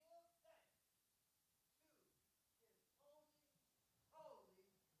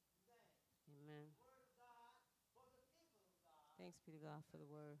Thanks be to God for the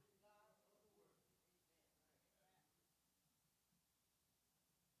word.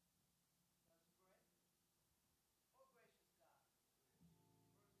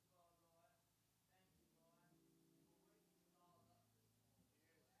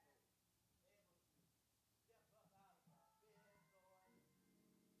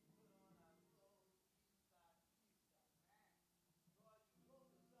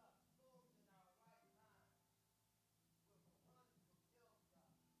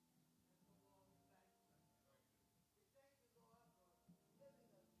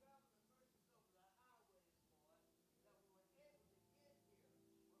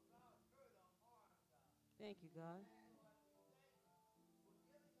 Thank you, God.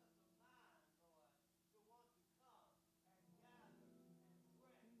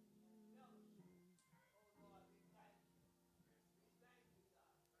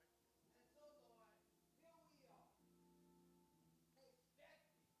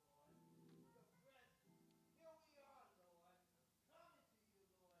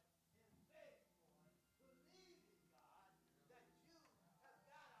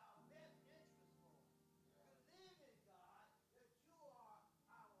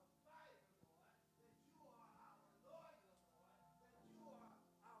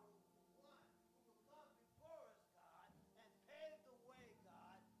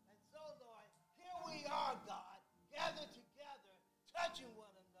 We are, God, gathered together, touching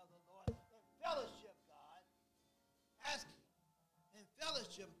one another, Lord, in fellowship, God, asking in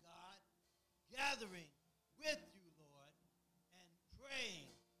fellowship, God, gathering with you, Lord, and praying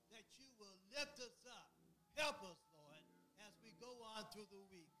that you will lift us up. Help us, Lord, as we go on through the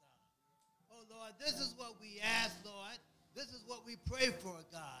week, God. Oh, Lord, this is what we ask, Lord. This is what we pray for,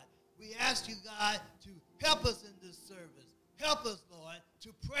 God. We ask you, God, to help us in this service. Help us, Lord,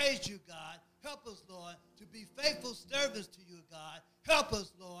 to praise you, God. Help us, Lord, to be faithful servants to you, God. Help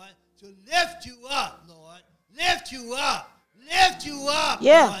us, Lord, to lift you up, Lord. Lift you up. Lift you up,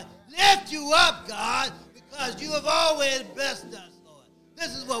 Lord. Lift you up, God, because you have always blessed us, Lord.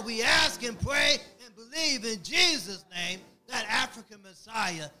 This is what we ask and pray and believe in Jesus' name, that African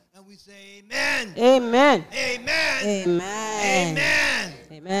Messiah. And we say amen. Amen. Amen. Amen. Amen.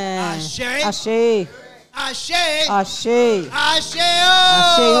 Amen. Ashe. Ashe. Ashe. Ashe. Ashe.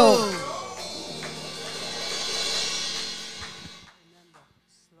 Ashe. Remember,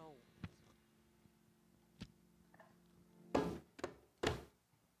 slow.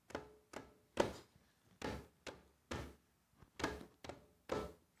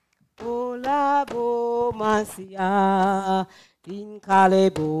 Ola bo masia in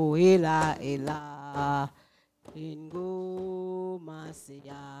kalebo ela ela in go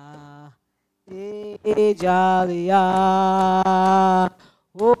masia e jalia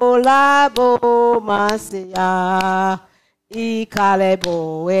ola bo masia i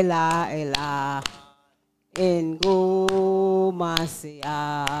kalebo ela ela in go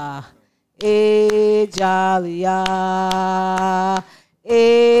masia e jalia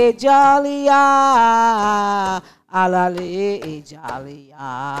alale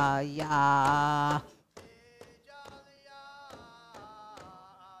ejalia ya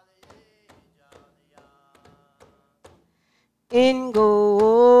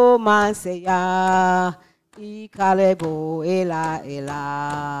ingo maseya ikalebo ela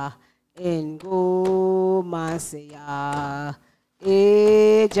ela ingo maseya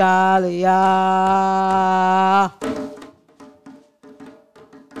ejalia.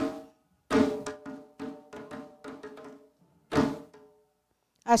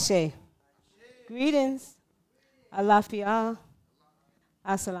 Ashe. Greetings. Alafia.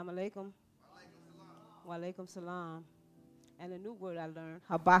 Assalamu alaikum. Wa alaikum salam. And a new word I learned,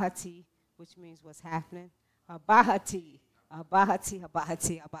 habahati, which means what's happening. Habahati. Habahati,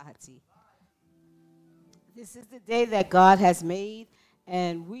 habahati, habahati. This is the day that God has made,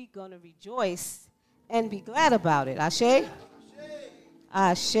 and we're going to rejoice and be glad about it. Ashe?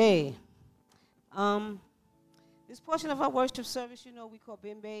 Ashe. This portion of our worship service, you know, we call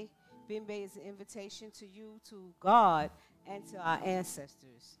Bimbe. Bimbe is an invitation to you, to God, and to our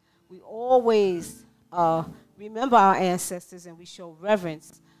ancestors. We always remember our ancestors and we show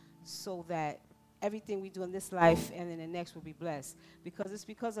reverence so that everything we do in this life and in the next will be blessed. Because it's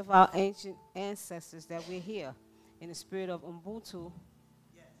because of our ancient ancestors that we're here in the spirit of Ubuntu.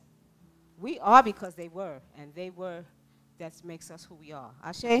 We are because they were, and they were that makes us who we are.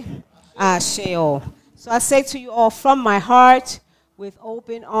 Ashe? Ashe. Oh. So I say to you all from my heart, with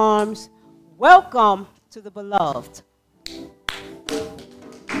open arms, welcome to the beloved.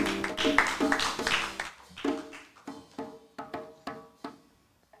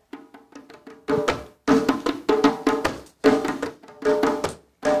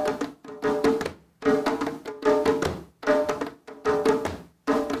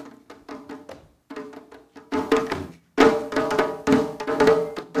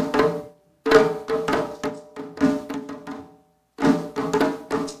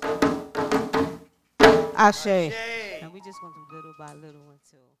 Ashe. Ashe. And we just going to do little by little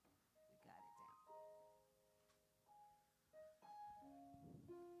until we got it down.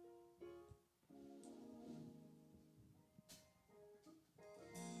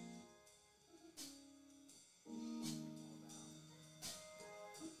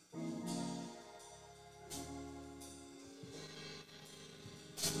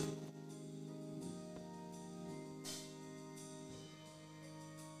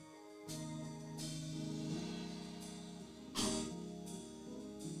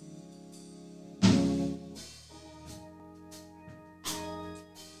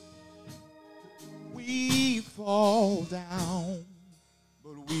 We fall down,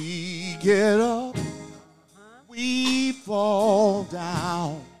 but we get up. We fall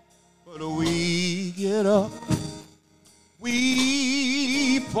down, but we get up.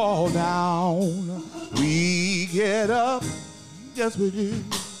 We fall down, we get up. Yes, we do.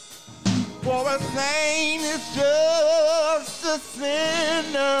 For a saint is just a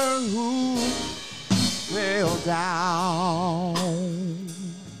sinner who fell down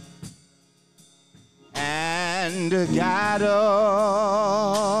and got up.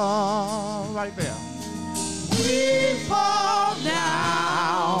 Right there. We fall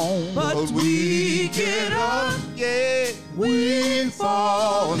down, but we get up. Yeah, we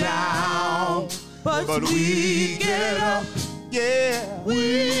fall down, but we get up. Yeah,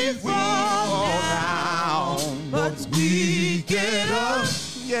 we fall down, but we get up.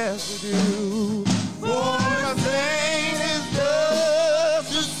 Yes, we do. For a thing is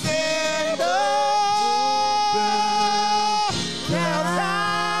just to stand up, down,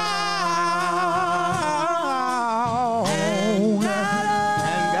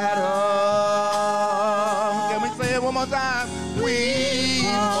 and got up. Can we say it one more time? We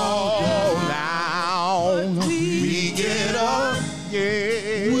fall down, we get up.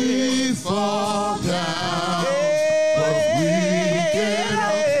 Yeah, we fall down, but we get up.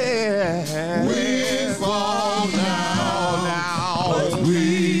 We fall down, but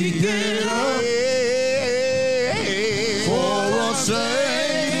we get up. For a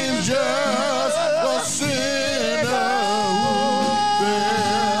saint is just a sinner who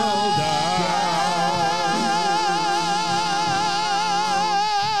fell down.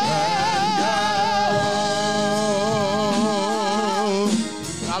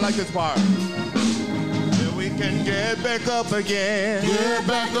 I like this part. That we can get back up again. Get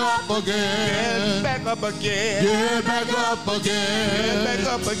back up again. Get back up again. Get back up again. Get back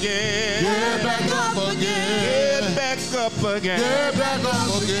up again. Get back up again. Get back up again. Get back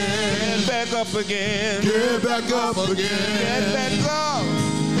up again. Get back up again. Get back up again. Get back up.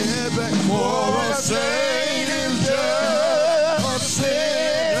 Get back. For a saint is just a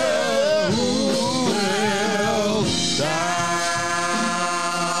sinner who fell down.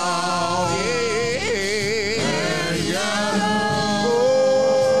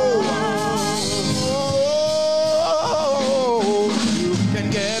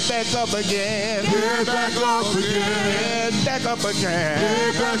 Back up again. Get back up again. Get back up again.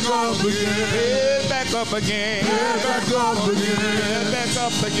 Get back up again. Get back up again. Get back up again. Get back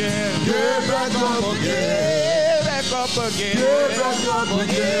up again. Get back up again. Get back up again. Get back up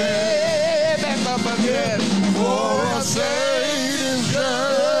again. Get back up again. For a saint is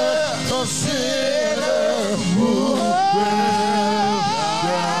just a sinner who fell down.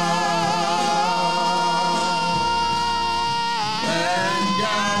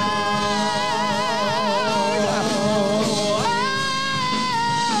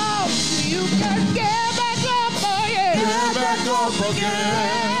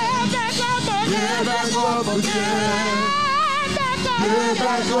 Get back up again. Get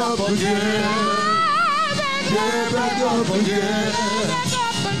back up again. Get back up again.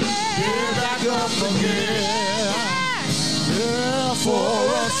 Get back up again. Yeah,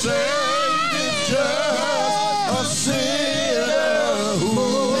 for a saint is just a sinner who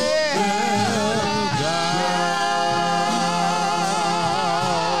fell down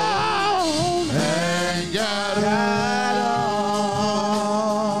and got up.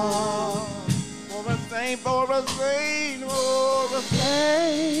 For a saint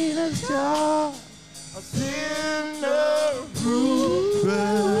is just a sinner who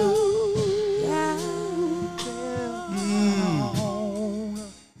fell down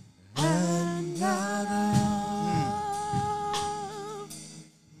and got up.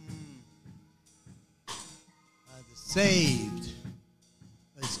 The saved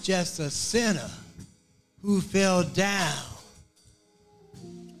is just a sinner who fell down.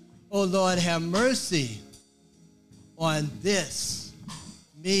 Oh Lord, have mercy on this,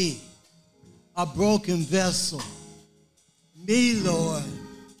 me, a broken vessel. Me, Lord,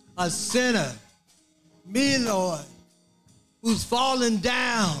 a sinner. me, Lord, who's fallen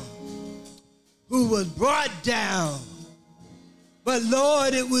down, who was brought down. But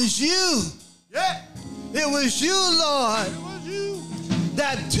Lord, it was you. Yeah. It was you, Lord, It was you.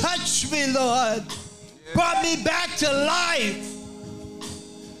 that touched me, Lord, brought me back to life,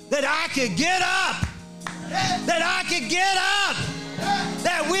 that I could get up, that I could get up,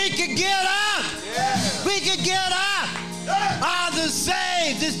 that we could get up, we could get up. All the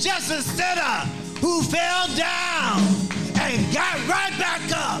saved is just a sinner who fell down and got right back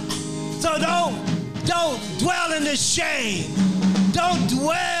up. So don't dwell in the shame. Don't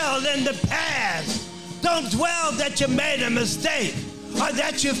dwell in the past. Don't dwell that you made a mistake or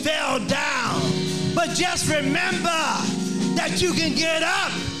that you fell down. But just remember that you can get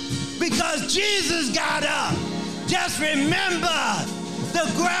up because Jesus got up. Just remember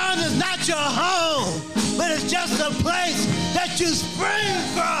the ground is not your home, but it's just a place that you spring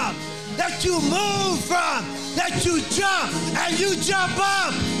from, that you move from, that you jump and you jump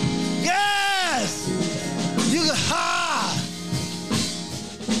up. Yes. You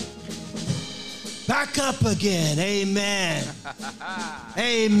back up again. Amen.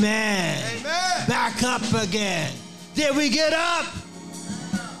 Amen. Amen. Back up again. Did we get up?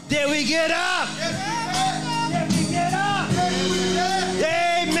 Did we get up? Did we get up?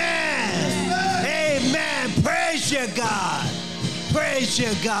 Amen. Amen. Praise you, God. Praise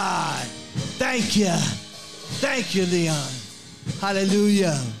you, God. Thank you. Thank you, Leon.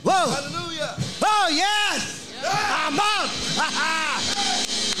 Hallelujah. Whoa. Hallelujah. Oh, yes. I'm up.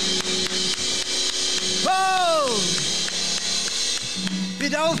 Whoa. If you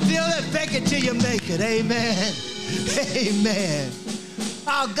don't feel it, fake it till you make it. Amen. Amen.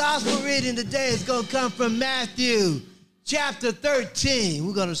 Our gospel reading today is going to come from Matthew chapter 13.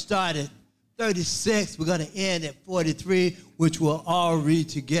 We're going to start at 36. We're going to end at 43, which we'll all read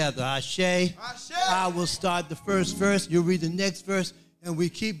together. Ashe. Ashe. I will start the first verse. You'll read the next verse, and we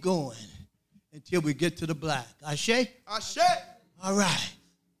keep going until we get to the black. Ashe? Ashe. All right.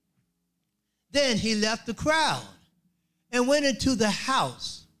 Then he left the crowd and went into the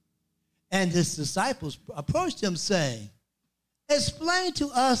house, and his disciples approached him, saying, "Explain to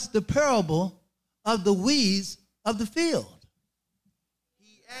us the parable of the weeds of the field."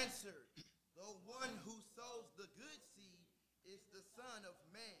 He answered, "The one who sows the good seed is the Son of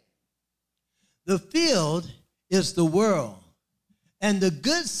Man. The field is the world, and the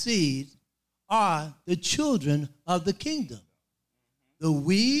good seed are the children of the kingdom. The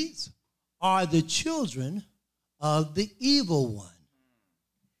weeds are the children of the evil one.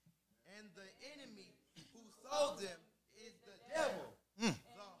 And the enemy who sowed them is the devil. The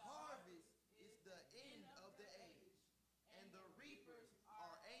harvest is the end of the age, and the reapers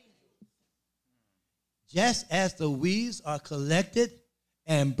are angels. Just as the weeds are collected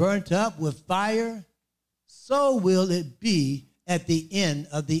and burnt up with fire, so will it be at the end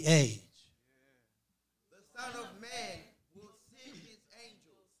of the age. The Son of Man will send his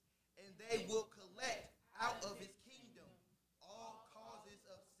angels, and they will collect out of his kingdom all causes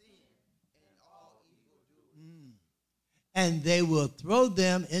of sin and all evildoers. And they will throw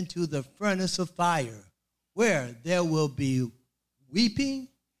them into the furnace of fire, where there will be weeping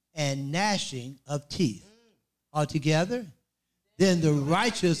and gnashing of teeth. Altogether, then the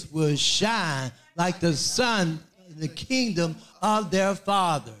righteous will shine like the sun in the kingdom of their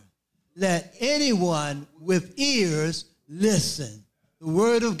Father. Let anyone with ears listen. The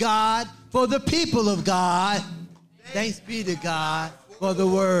word of God for the people of God. Thanks be to God for the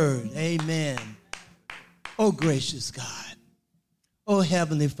word. Amen. Oh, gracious God. Oh,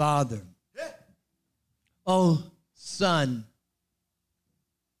 Heavenly Father. Oh, Son,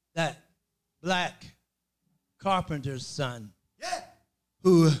 that black carpenter's son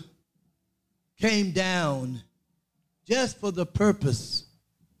who came down just for the purpose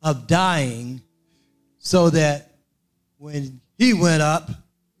of dying so that when he went up,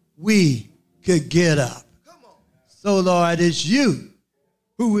 we could get up. So, Lord, it's you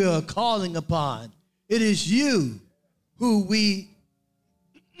who we are calling upon. It is you who we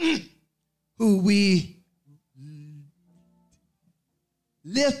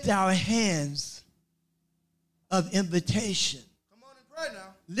lift our hands of invitation. Come on and pray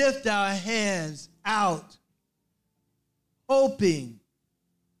now. Lift our hands out, hoping,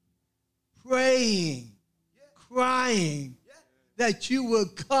 praying, crying that you will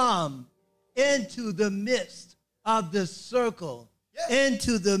come into the midst of this circle,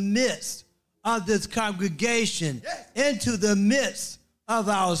 into the midst of this congregation, into the midst of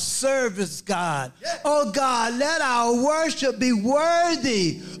our service, God. Oh, God, let our worship be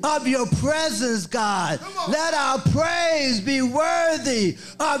worthy of your presence, God. Let our praise be worthy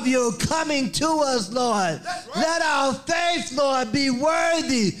of your coming to us, Lord. Let our faith, Lord, be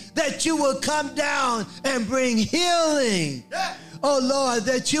worthy that you will come down and bring healing. Oh, Lord,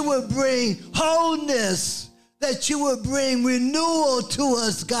 that you will bring wholeness, that you will bring renewal to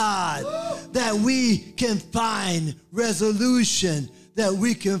us, God, that we can find resolution, that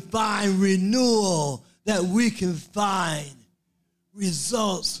we can find renewal, that we can find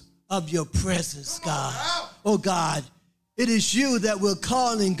results of your presence, God. Oh, God, it is you that we're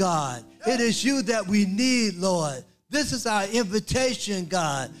calling, God. It is you that we need, Lord. This is our invitation,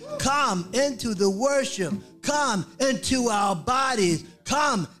 God. Come into the worship. Come into our bodies.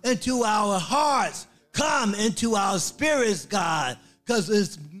 Come into our hearts. Come into our spirits, God, because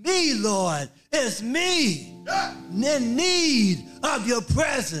it's me, Lord. It's me in need of your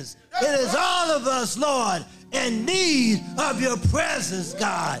presence. It is all of us, Lord, in need of your presence,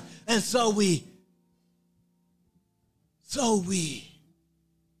 God. And so we,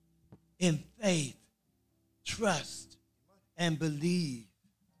 in faith, trust and believe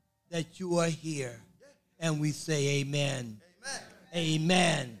that you are here. And we say amen.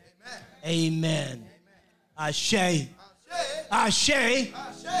 Amen. Amen. Amen. Ashe. Ashe.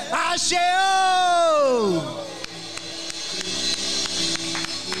 Ashe. Oh.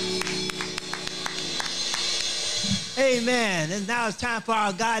 Amen. And now it's time for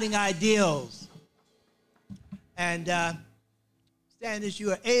our guiding ideals. And stand as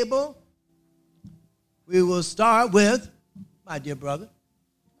you are able. We will start with my dear brother.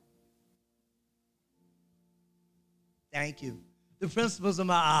 Thank you. The principles of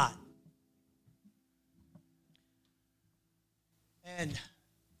Ma'at. And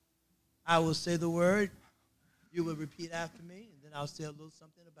I will say the word. You will repeat after me, and then I'll say a little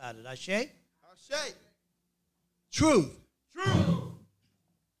something about it. Ashe? Ashe. Truth. Truth.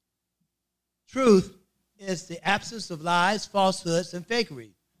 Truth is the absence of lies, falsehoods, and fakery.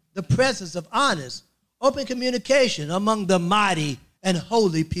 The presence of honest, open communication among the mighty and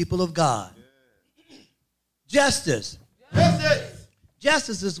holy people of God. Yeah. Justice. Justice.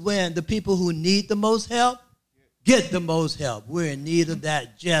 Justice is when the people who need the most help get the most help. We're in need of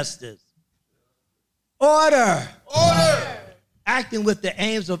that justice. Order. Order. Acting with the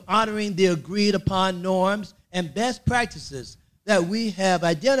aims of honoring the agreed upon norms and best practices that we have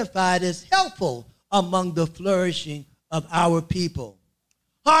identified as helpful among the flourishing of our people.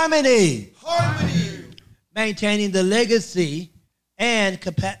 Harmony. Harmony. Maintaining the legacy and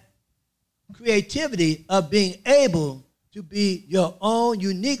creativity of being able to be your own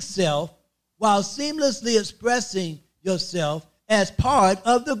unique self while seamlessly expressing yourself as part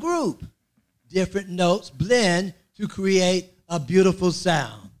of the group. Different notes blend to create a beautiful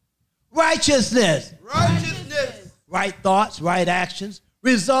sound. Righteousness. Righteousness. Right thoughts, right actions,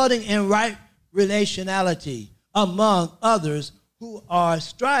 resulting in right relationality among others who are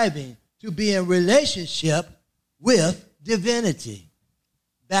striving to be in relationship with divinity.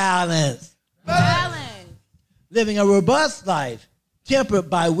 Balance. Balance. Living a robust life tempered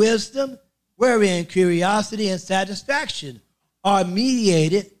by wisdom, wherein curiosity and satisfaction are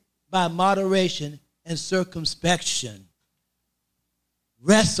mediated by moderation and circumspection.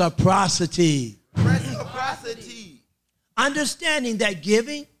 Reciprocity. Reciprocity. Understanding that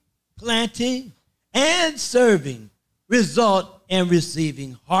giving, planting, and serving result in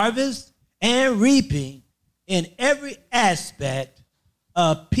receiving harvest and reaping in every aspect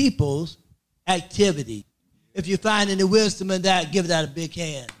of people's activity. If you find any wisdom in that, give that a big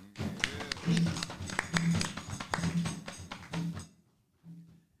hand.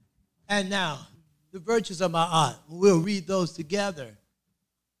 And now, the virtues of Ma'at. We'll read those together.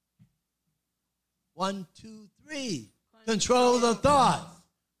 1, 2, 3. Control of thought,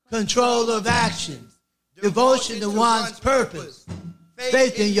 control of actions, devotion to one's purpose,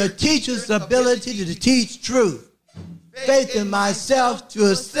 faith in your teacher's ability to teach truth, faith in myself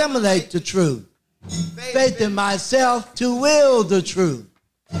to assimilate the truth, faith in myself to will the truth,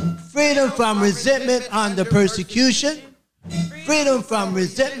 freedom from resentment under persecution, freedom from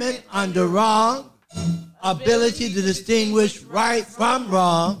resentment under wrong, ability to distinguish right from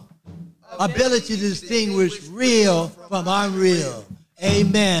wrong, ability to distinguish real from unreal.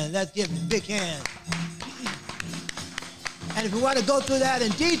 Amen. Let's give him a big hand. And if you want to go through that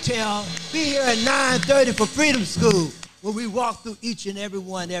in detail, be here at 9:30 for Freedom School, where we walk through each and every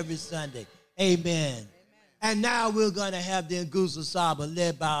one every Sunday. Amen. And now we're going to have the Nguzo Saba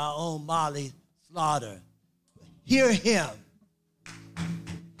led by our own Molly Slaughter. Hear him.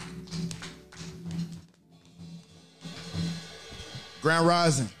 Grand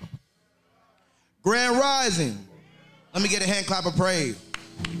Rising. Grand Rising. Let me get a hand clap of praise.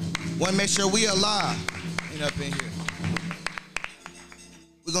 Want to make sure we alive. Ain't up in here.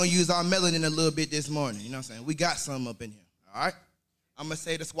 We're going to use our melanin a little bit this morning. You know what I'm saying? We got some up in here. All right? I'm going to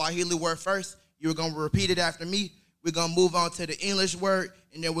say the Swahili word first. You're going to repeat it after me. We're going to move on to the English word,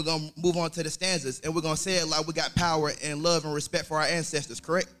 and then we're going to move on to the stanzas. And we're going to say it like we got power and love and respect for our ancestors,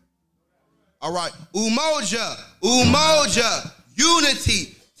 correct? All right. Umoja, umoja,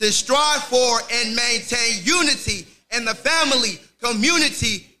 unity, to strive for and maintain unity in the family,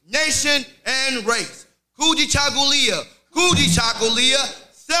 community, nation, and race. Kujichagulia,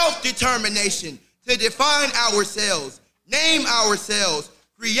 self-determination, to define ourselves, name ourselves,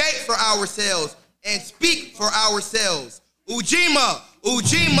 create for ourselves, and speak for ourselves. Ujima,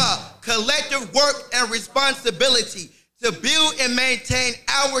 collective work and responsibility to build and maintain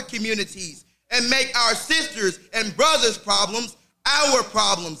our communities and make our sisters and brothers' problems our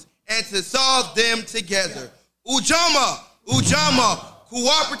problems and to solve them together. Ujama,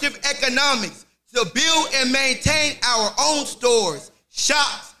 cooperative economics to build and maintain our own stores,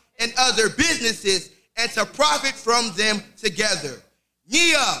 shops, and other businesses and to profit from them together.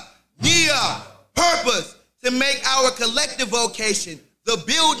 Nia, purpose to make our collective vocation the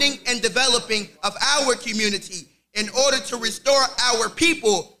building and developing of our community in order to restore our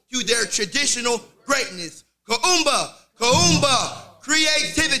people to their traditional greatness. Kaumba,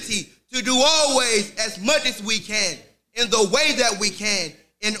 creativity to do always as much as we can in the way that we can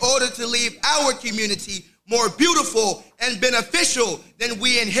in order to leave our community more beautiful and beneficial than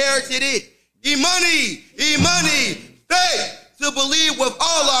we inherited it. Imani, faith to believe with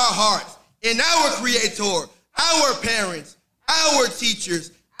all our hearts in our Creator, our parents, our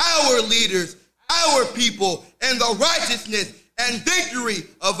teachers, our leaders, our people, and the righteousness and victory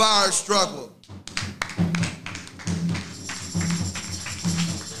of our struggle.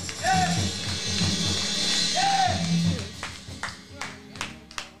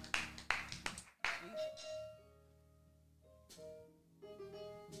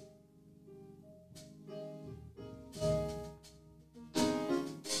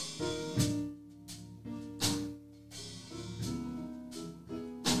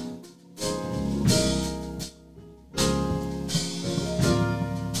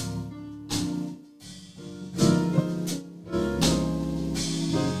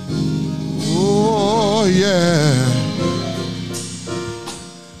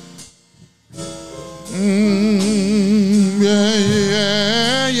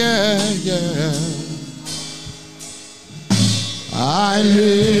 I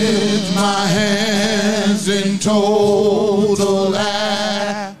lift my hands in total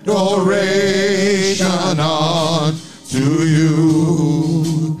adoration unto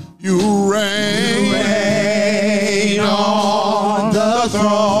you. You reign on the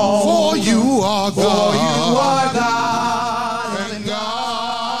throne, for you are God. And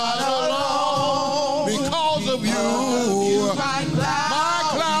God alone. Because of you, my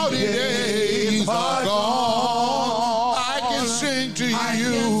cloudy days are gone. I can sing to you.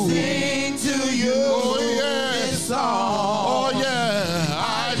 Oh yeah. This song. Oh yeah.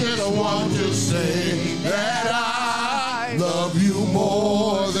 I just want to say that I love you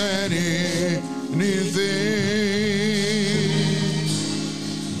more than anything.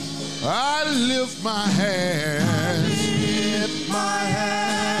 I lift my hands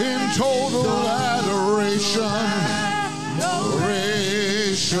in total adoration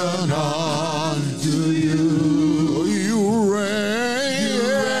unto you. You reign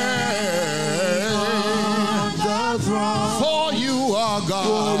on the throne. For you are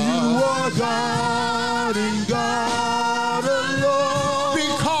God. And God alone.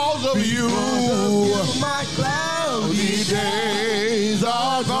 Because of you, my cloudy days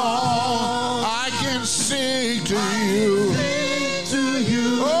are gone. I can sing to you.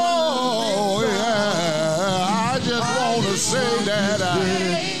 Oh yeah. I just want to say that I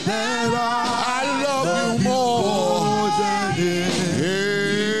love you more than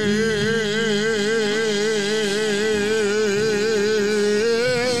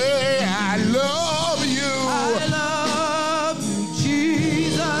I love you.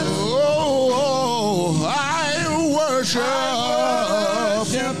 Jesus. Oh, I worship.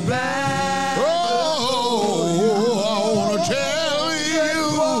 Oh, I want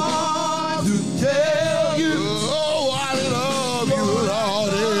to tell you. Oh, I love you,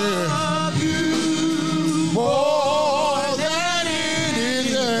 Lord. More than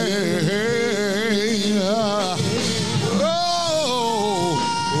anything.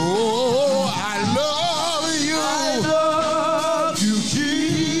 Oh, I love you,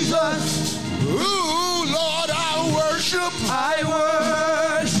 Jesus. Ooh, Lord, I worship.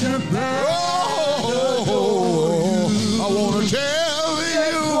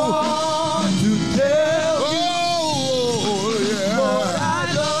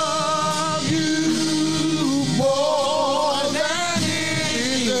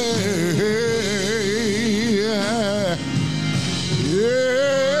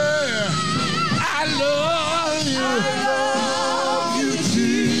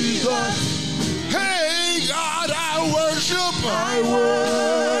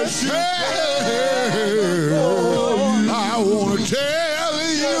 I want to tell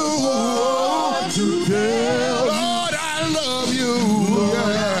you, Lord, I love you.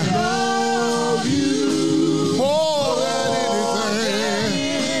 Yeah. More than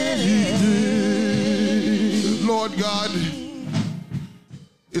anything. Lord God,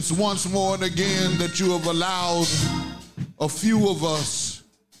 it's once more and again that you have allowed a few of us,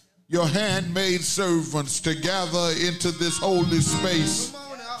 your handmaid servants, to gather into this holy space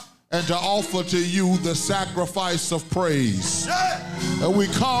and to offer to you the sacrifice of praise. And we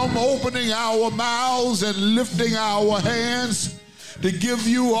come opening our mouths and lifting our hands to give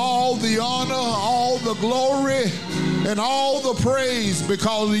you all the honor, all the glory, and all the praise,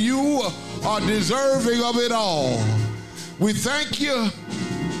 because you are deserving of it all. We thank you.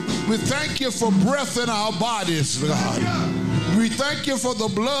 We thank you for breath in our bodies, God. We thank you for the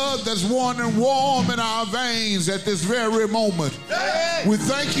blood that's running warm in our veins at this very moment. We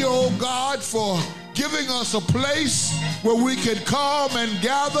thank you, oh God, for giving us a place where we can come and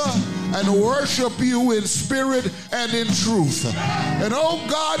gather and worship you in spirit and in truth. And oh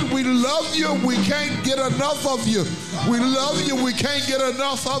God, we love you. We can't get enough of you. We love you. We can't get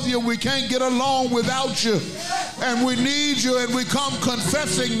enough of you. We can't get along without you. And we need you, and we come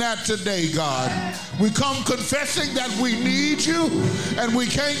confessing that today, God. We come confessing that we need you, and we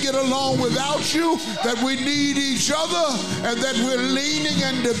can't get along without you, that we need each other, and that we're leaning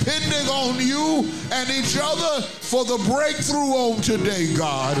and depending on you and each other for the breakthrough on today,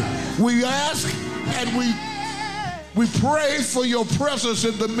 God. We ask and we pray for your presence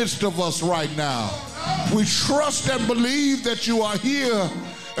in the midst of us right now. We trust and believe that you are here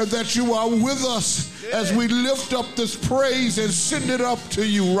and that you are with us as we lift up this praise and send it up to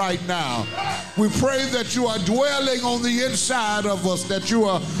you right now. We pray that you are dwelling on the inside of us, that you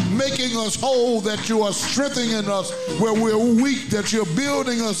are making us whole, that you are strengthening us where we're weak, that you're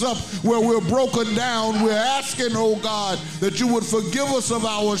building us up where we're broken down. We're asking, oh God, that you would forgive us of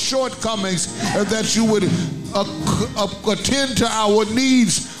our shortcomings and that you would attend to our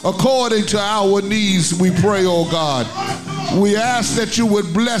needs according to our needs, we pray, oh God. We ask that you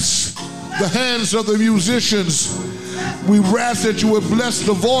would bless the hands of the musicians. We ask that you would bless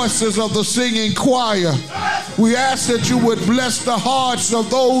the voices of the singing choir. We ask that you would bless the hearts of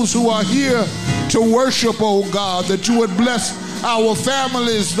those who are here to worship, oh God, that you would bless our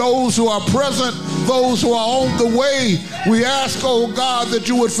families, those who are present, those who are on the way. We ask, oh God, that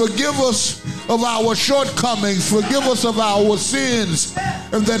you would forgive us of our shortcomings, forgive us of our sins,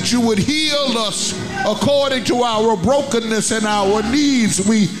 and that you would heal us according to our brokenness and our needs.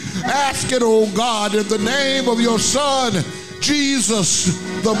 We ask it, oh God, in the name of your Son, Jesus,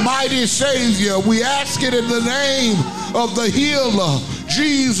 the mighty Savior. We ask it in the name of the healer,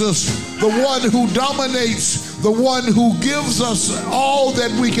 Jesus, the one who dominates, the one who gives us all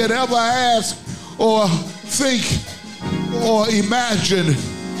that we could ever ask or think or imagine.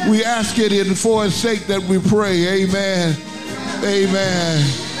 We ask it in for his sake that we pray. Amen, amen,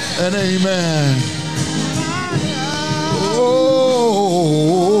 and amen.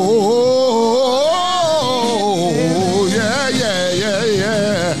 Oh, yeah, yeah, yeah,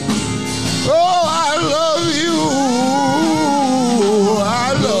 yeah. Oh, I love you.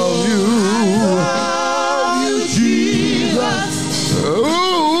 I love you. I love you, Jesus.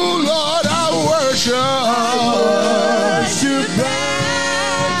 Oh, Lord, I worship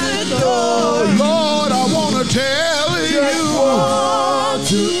and adore you. Lord, I want to tell you.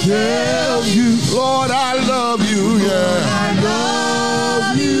 Lord, I love you, yeah. I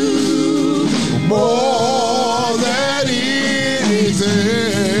love you more than anything.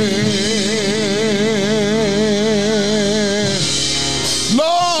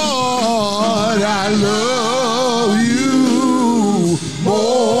 Lord, I love you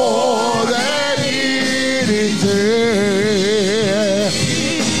more than anything.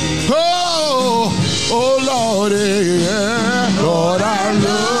 Oh Lord, yeah. Lord, I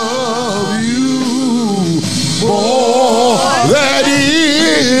love you more than anything.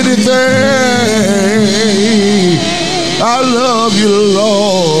 I love you,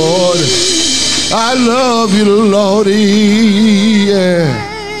 Lord. I love you, Lord. Yeah.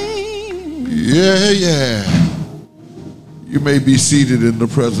 Yeah, yeah. You may be seated in the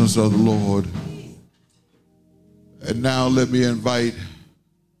presence of the Lord. And now let me invite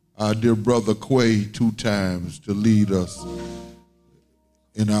our dear brother Quay 2 times to lead us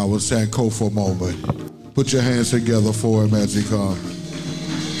in our Sankofa moment. Put your hands together for him as he comes.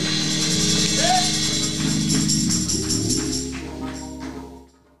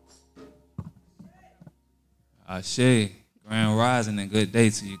 Ashe, grand rising and good day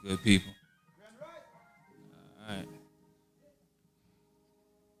to you good people. All right.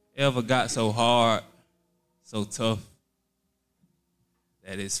 ever got so hard, so tough,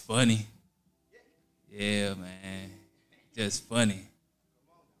 that it's funny? Yeah, man. Just funny.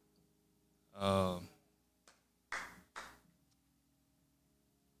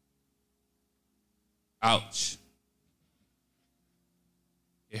 Ouch.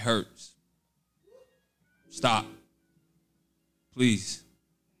 It hurts. Stop. Please.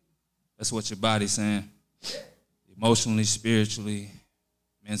 That's what your body's saying. Emotionally, spiritually,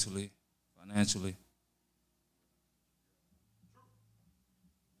 mentally, financially.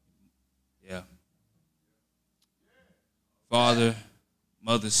 Yeah. Father,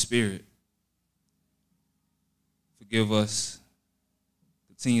 Mother, Spirit, forgive us.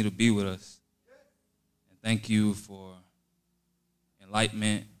 Continue to be with us. And thank you for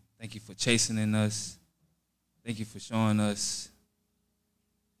enlightenment. Thank you for chastening us. Thank you for showing us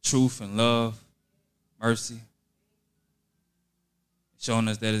truth and love, mercy. Showing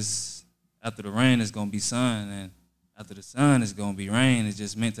us that it's, after the rain, it's going to be sun, and after the sun, it's going to be rain. It's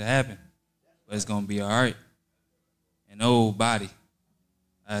just meant to happen, but it's going to be all right. And oh, body,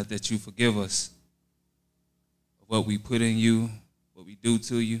 I ask that you forgive us of what we put in you, what we do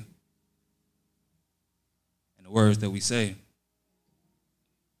to you, and the words that we say.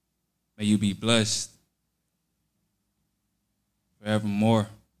 May you be blessed forevermore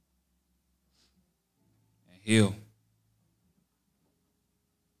and heal.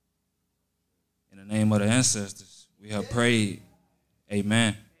 In the name of the ancestors, we have prayed.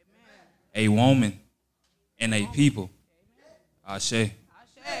 Amen. A woman and a people. Ashe.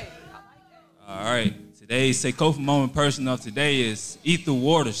 All right. Today's Sekofa moment person of today is Ethel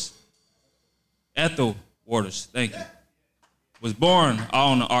Waters. Ethel Waters. Thank you. Was born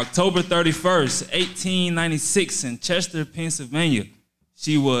on October 31st, 1896 in Chester, Pennsylvania.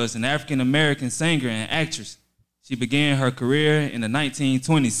 She was an African-American singer and actress. She began her career in the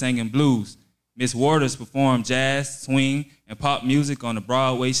 1920s singing blues. Miss Waters performed jazz, swing, and pop music on the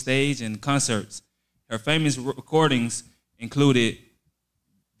Broadway stage and concerts. Her famous recordings included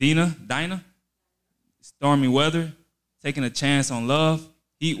Dinah, Stormy Weather, Taking a Chance on Love,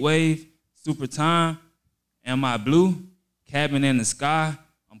 Heat Wave, Super Time, Am I Blue, Cabin in the Sky,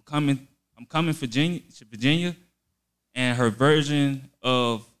 I'm Coming Virginia, and her version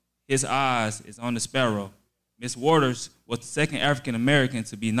of His Eyes is on the Sparrow. Miss Waters was the second African American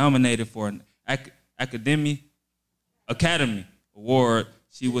to be nominated for an Academy Award.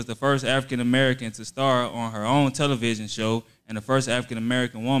 She was the first African American to star on her own television show and the first African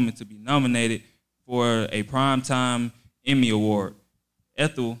American woman to be nominated for a Primetime Emmy Award.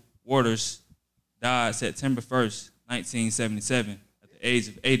 Ethel Waters died September 1st, 1977, at the age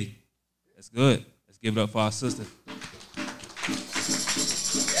of 80. That's good. Let's give it up for our sister.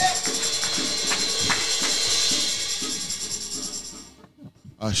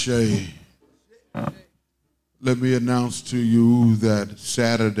 Ashe. Let me announce to you that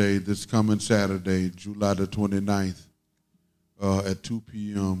Saturday, this coming Saturday, July the 29th, at 2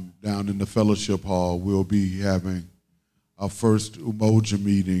 p.m. down in the Fellowship Hall, we'll be having our first Umoja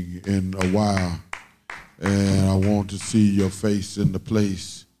meeting in a while. And I want to see your face in the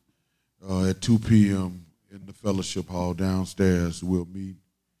place at 2 p.m. in the Fellowship Hall downstairs. We'll meet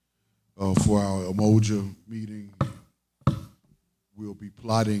for our Umoja meeting. We'll be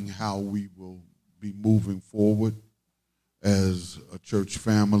plotting how we will be moving forward as a church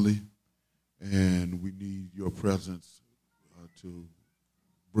family, and we need your presence to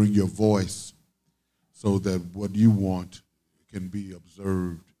bring your voice so that what you want can be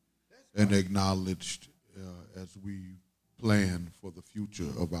observed and acknowledged as we plan for the future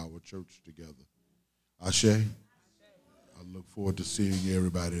of our church together. Ashe? I look forward to seeing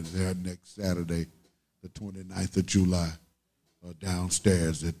everybody there next Saturday, the 29th of July,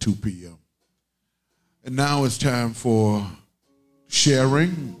 downstairs at 2 p.m. And now it's time for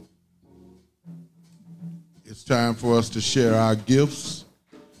sharing. It's time for us to share our gifts.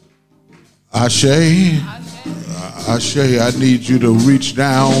 Ashe, Ashe, I need you to reach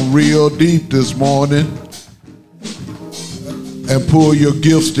down real deep this morning and pull your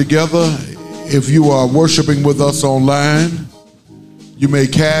gifts together. If you are worshiping with us online, you may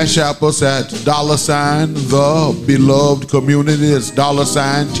cash app us at $, The Beloved Community. It's $,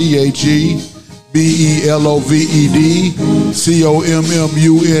 TheBeloved,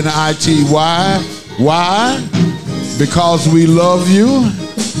 COMMUNITY. Why? Because we love you.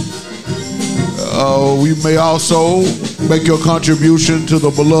 We may also make your contribution to the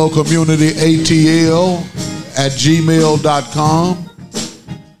Beloved Community ATL at gmail.com.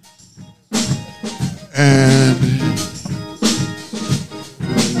 And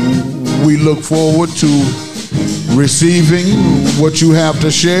we look forward to receiving what you have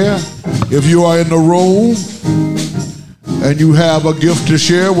to share. If you are in the room and you have a gift to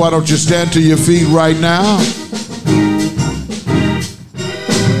share, why don't you stand to your feet right now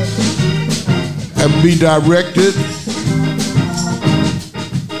and be directed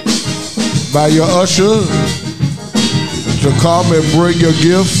by your usher to come and bring your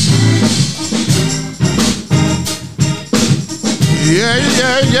gifts. Yeah,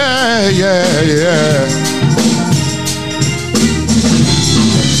 yeah, yeah, yeah, yeah.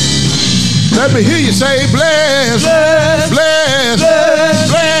 Let me hear you say, bless, bless, bless,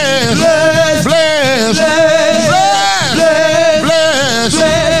 bless, bless, bless, bless, bless,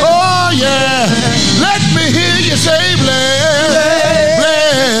 bless. Oh yeah. Let me hear you say, bless,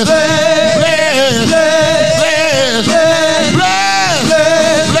 bless, bless, bless, bless,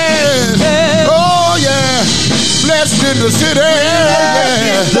 bless, bless. Oh yeah. Blessed in the city,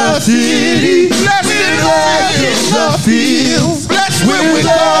 yeah. The city, Blessed in the fields, blessed when we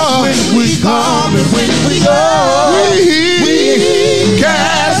come, when we come, and when we go. We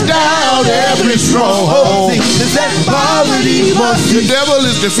cast down every stronghold. Sickness and poverty must The devil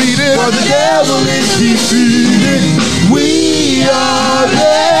is defeated. for the devil is defeated. We are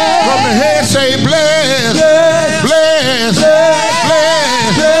blessed. From the head say bless, bless, bless,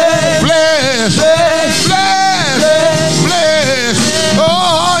 bless, bless, bless.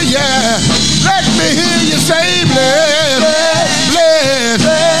 Oh yeah. Let me hear you say bless, bless,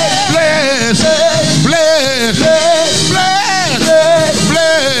 bless, bless, bless,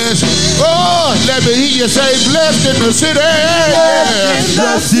 bless. Oh, let me hear you say blessed in the city.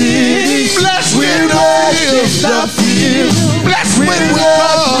 The city, Blessed when the field, blessed when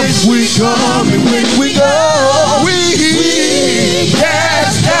we come. and when we go. We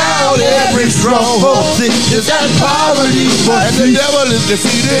cast down every stronghold. Sickness and poverty And must the devil is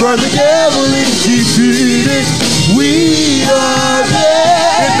defeated. for the devil is defeated. We are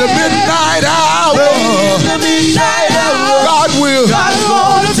blessed. In the midnight hour, In the midnight hour, God will. God's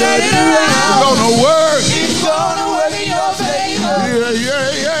gonna turn it around. Gonna work. He's gonna work in your favor. Yeah, yeah,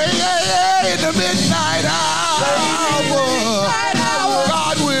 yeah, yeah, yeah. In the midnight hour,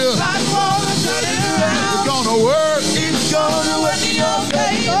 God will. God's gonna turn it around. Gonna work. He's gonna work in your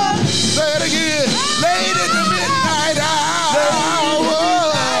favor. Say it again. Late in the midnight hour,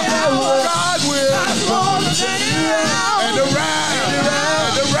 God will. God's gonna turn it around. And around, and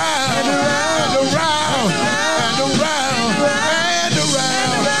around, and around, and around, and around, and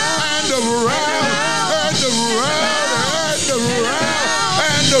around, and around, and around,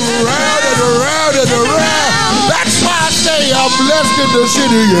 and around, and around, and around. That's why I say I'm blessed in the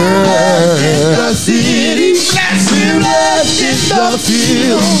city, yeah. The city, blessed in the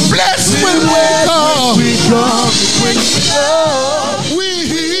field. Blessed when we come. We come when we go. We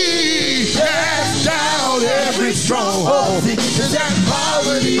cast down every stronghold. Sickness and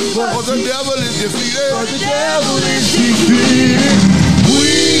poverty For the devil is defeated. for the devil is defeated.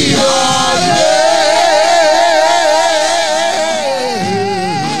 We are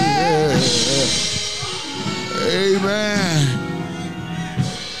Amen.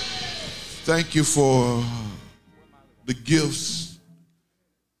 Thank you for the gifts.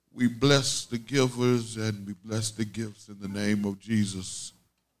 We bless the givers and we bless the gifts in the name of Jesus.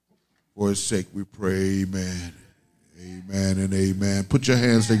 For his sake we pray, amen. Amen and amen. Put your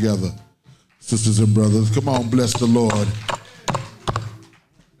hands together, sisters and brothers. Come on, bless the Lord.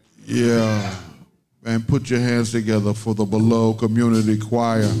 Yeah. Man, put your hands together for the Below Community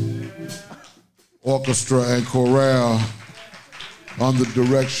Choir, Orchestra and Chorale under the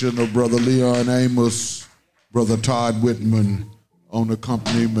direction of Brother Leon Amos, Brother Todd Whitman on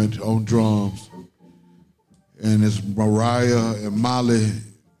accompaniment on drums. And it's Mariah and Molly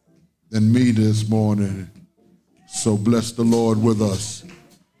and me this morning. So bless the Lord with us.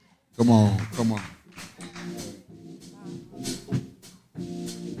 Come on, come on.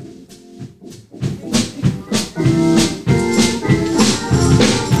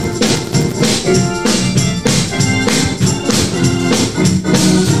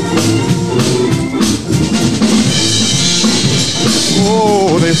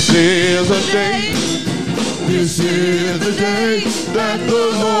 Oh, this is the day. This is the day that the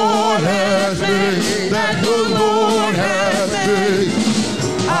Lord has made. That the Lord has made.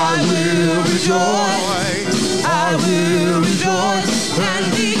 I will rejoice. I will rejoice and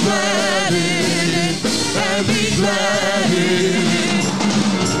be glad in it. And be glad in it.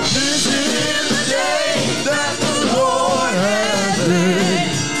 This is the day that the Lord has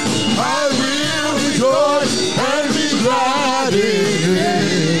made. I will rejoice and be glad in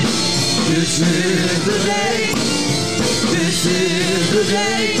it. This is the day. This is the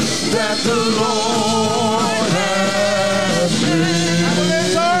day that the Lord has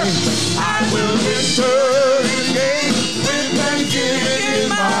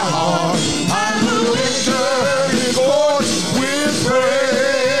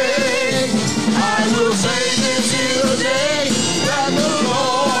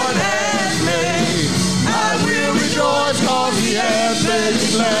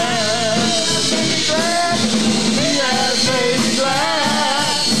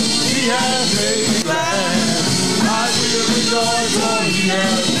He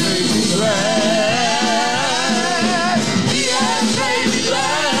has made me glad. He has made me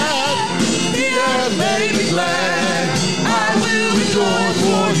glad. He has made me glad. I will rejoice,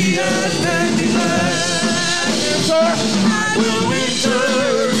 for He has made me glad. I will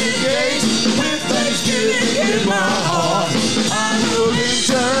enter His gates with thanksgiving in my heart. I will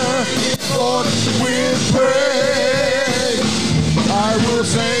enter His courts with praise. I will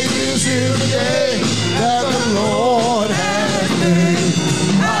say this is the day that the Lord has made.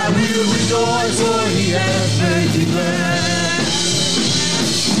 I will rejoice, for He has made me glad.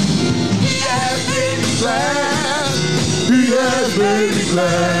 He has made me glad. He has made me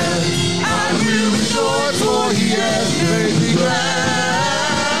glad. I will rejoice, for He has made me glad.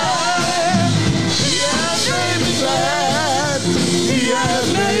 He has made me glad. He has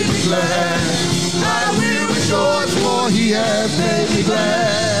made me glad. I will rejoice, for He has made me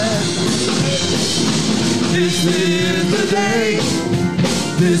glad. This is the day.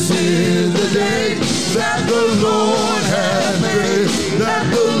 This is the day that the Lord has made. That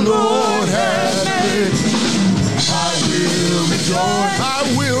the Lord has made. I will rejoice. I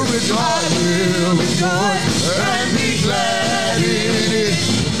will rejoice. I will rejoice and be glad in it.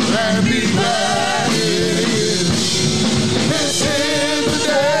 And be glad in it. This is the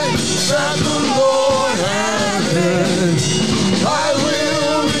day that the Lord has made. I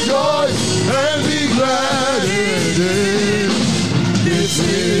will rejoice and be glad in it. This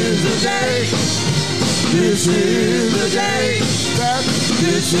is the day. This is the day.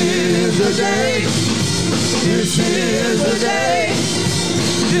 This is the day. This is the day.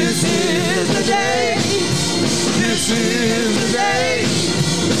 This is the day. This is the day.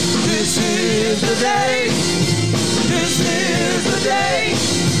 This is the day. This is the day.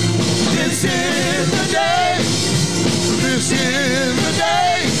 This is the day. This is the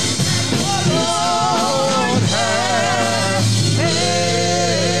day. The Lord has made.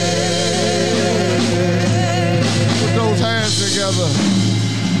 Put those hands together.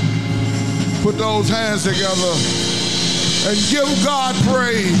 Put those hands together and give God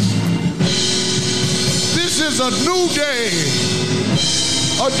praise. This is a new day,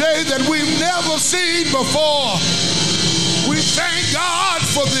 a day that we've never seen before. We thank God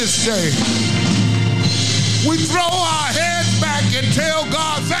for this day. We throw our heads back and tell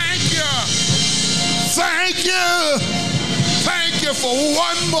God, thank you. Thank you. Thank you for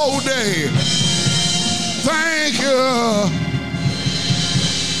one more day. Thank you.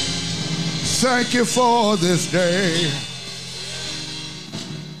 Thank you for this day.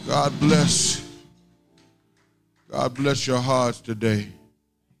 God bless. God bless your hearts today.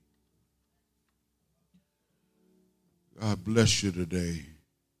 God bless you today.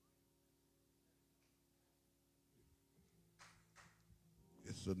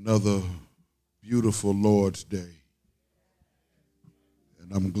 It's another beautiful Lord's Day.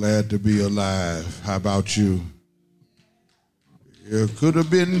 And I'm glad to be alive. How about you? You could have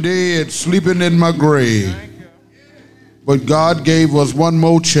been dead, sleeping in my grave. But God gave us one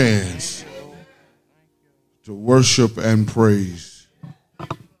more chance to worship and praise.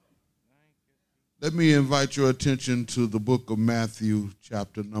 Let me invite your attention to the book of Matthew,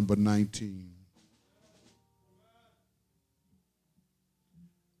 chapter number 19.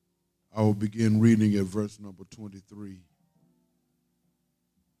 I will begin reading at verse number 23.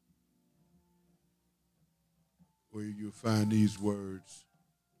 Where you find these words.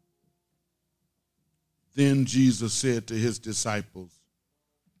 Then Jesus said to his disciples,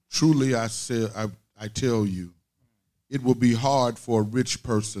 truly I tell you, it will be hard for a rich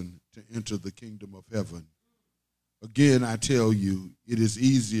person to enter the kingdom of heaven. Again, I tell you, it is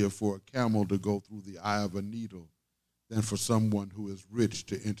easier for a camel to go through the eye of a needle than for someone who is rich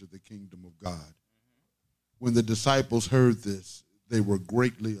to enter the kingdom of God. When the disciples heard this, they were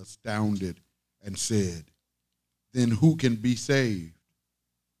greatly astounded and said, then who can be saved?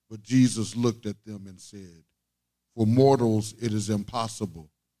 But Jesus looked at them and said, for mortals it is impossible,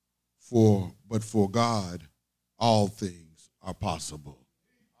 but for God all things are possible.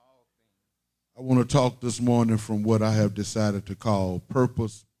 I want to talk this morning from what I have decided to call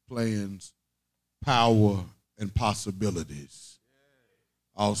purpose, plans, power, and possibilities,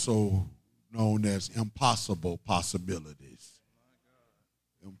 also known as impossible possibilities.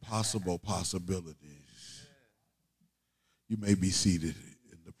 Impossible possibilities. You may be seated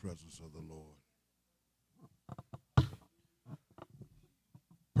in the presence of the Lord.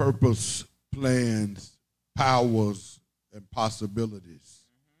 Purpose, plans, powers, and possibilities.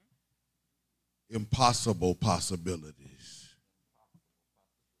 Impossible possibilities.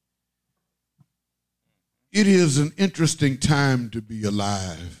 It is an interesting time to be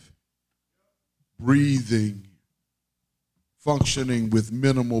alive, breathing, functioning with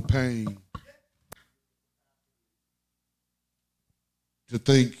minimal pain, to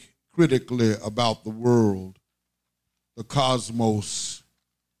think critically about the world, the cosmos,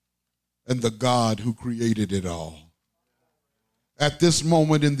 and the God who created it all. At this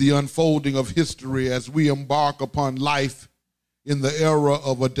moment in the unfolding of history, as we embark upon life in the era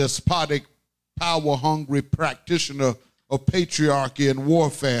of a despotic, power-hungry practitioner of patriarchy and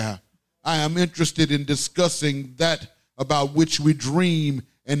warfare, I am interested in discussing that about which we dream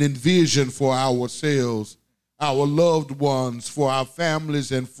and envision for ourselves, our loved ones, for our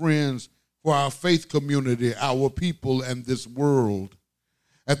families and friends, for our faith community, our people, and this world.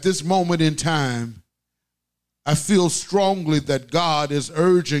 At this moment in time, I feel strongly that God is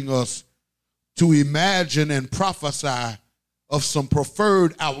urging us to imagine and prophesy of some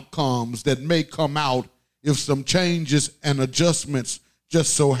preferred outcomes that may come out if some changes and adjustments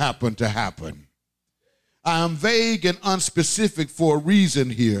just so happen to happen. I am vague and unspecific for a reason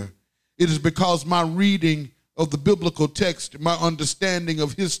here. It is because my reading of the biblical text, my understanding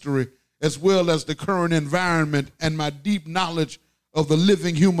of history, as well as the current environment, and my deep knowledge of the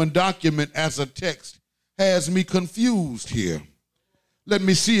living human document as a text has me confused here. Let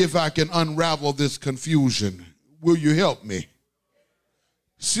me see if I can unravel this confusion. Will you help me?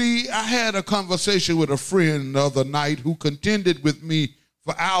 See, I had a conversation with a friend the other night who contended with me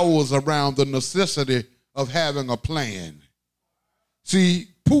for hours around the necessity of having a plan. See,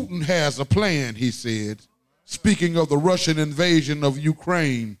 Putin has a plan, he said, speaking of the Russian invasion of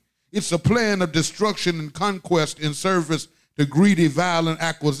Ukraine. It's a plan of destruction and conquest in service to greedy, violent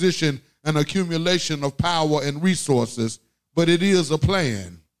acquisition and accumulation of power and resources, but it is a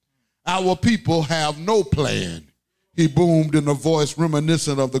plan. Our people have no plan, he boomed in a voice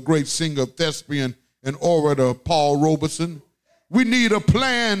reminiscent of the great singer, thespian, and orator Paul Robeson. We need a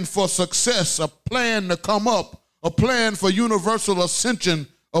plan for success, a plan to come up, a plan for universal ascension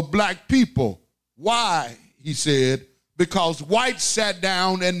of black people. Why? He said, because whites sat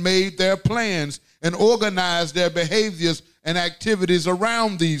down and made their plans and organized their behaviors and activities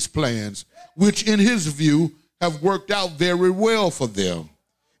around these plans, which in his view have worked out very well for them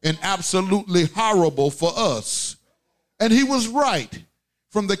and absolutely horrible for us. And he was right.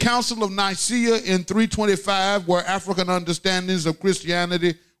 From the Council of Nicaea in 325, where African understandings of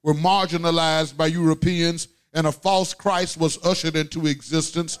Christianity were marginalized by Europeans and a false Christ was ushered into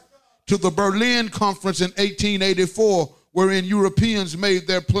existence, to the Berlin Conference in 1884, wherein Europeans made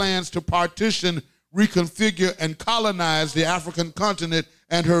their plans to partition, reconfigure, and colonize the African continent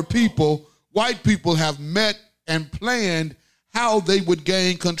and her people, white people have met and planned how they would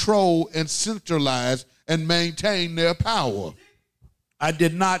gain control and centralize and maintain their power. I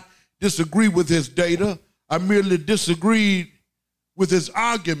did not disagree with his data. I merely disagreed with his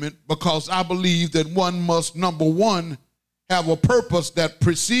argument because I believe that one must, number one, have a purpose that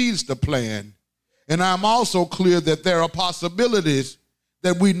precedes the plan. And I'm also clear that there are possibilities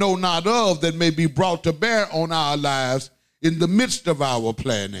that we know not of that may be brought to bear on our lives in the midst of our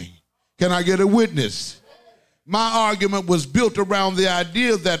planning. Can I get a witness? My argument was built around the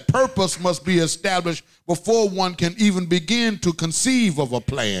idea that purpose must be established before one can even begin to conceive of a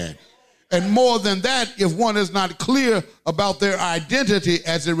plan. And more than that, if one is not clear about their identity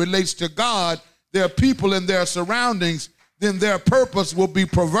as it relates to God, their people, and their surroundings, then their purpose will be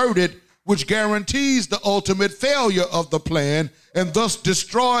perverted, which guarantees the ultimate failure of the plan and thus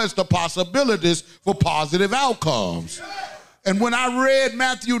destroys the possibilities for positive outcomes. And when I read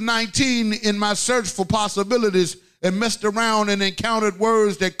Matthew 19 in my search for possibilities and messed around and encountered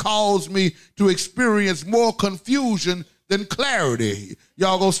words that caused me to experience more confusion than clarity.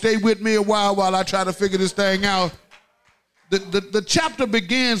 Y'all gonna stay with me a while I try to figure this thing out? The chapter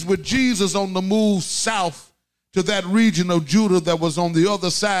begins with Jesus on the move south to that region of Judah that was on the other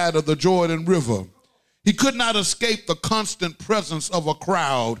side of the Jordan River. He could not escape the constant presence of a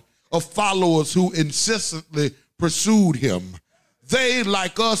crowd of followers who incessantly pursued him. They,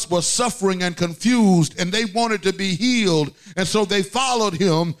 like us, were suffering and confused, and they wanted to be healed, and so they followed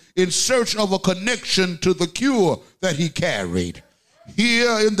him in search of a connection to the cure that he carried.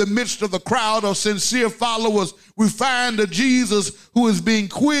 Here in the midst of the crowd of sincere followers, we find a Jesus who is being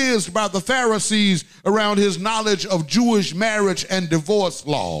quizzed by the Pharisees around his knowledge of Jewish marriage and divorce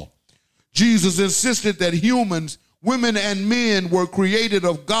law. Jesus insisted that humans, women and men, were created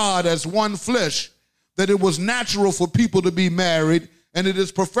of God as one flesh, that it was natural for people to be married, and it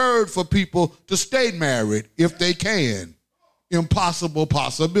is preferred for people to stay married if they can. Impossible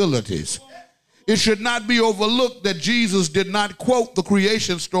possibilities. It should not be overlooked that Jesus did not quote the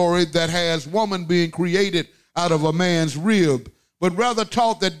creation story that has woman being created out of a man's rib, but rather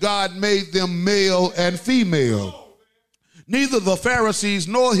taught that God made them male and female. Neither the Pharisees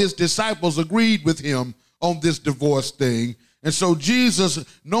nor his disciples agreed with him on this divorce thing. And so Jesus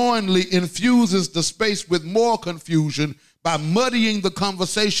knowingly infuses the space with more confusion by muddying the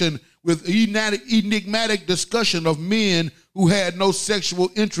conversation with enigmatic discussion of men who had no sexual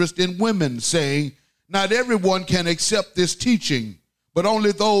interest in women, saying, not everyone can accept this teaching, but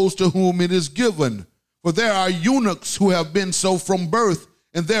only those to whom it is given. For there are eunuchs who have been so from birth,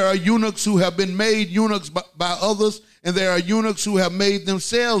 and there are eunuchs who have been made eunuchs by others, and there are eunuchs who have made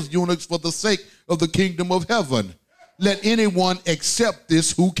themselves eunuchs for the sake of the kingdom of heaven. Let anyone accept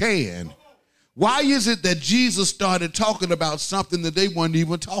this who can. Why is it that Jesus started talking about something that they weren't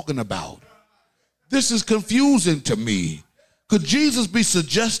even talking about? This is confusing to me. Could Jesus be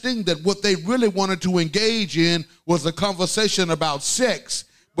suggesting that what they really wanted to engage in was a conversation about sex,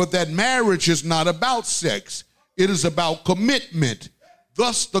 but that marriage is not about sex? It is about commitment.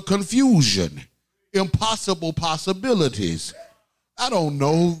 Thus the confusion. Impossible possibilities. I don't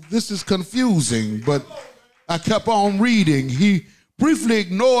know. This is confusing, but I kept on reading. He briefly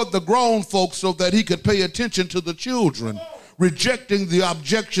ignored the grown folks so that he could pay attention to the children, rejecting the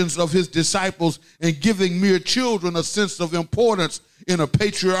objections of his disciples and giving mere children a sense of importance in a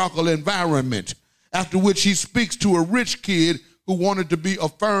patriarchal environment, after which he speaks to a rich kid who wanted to be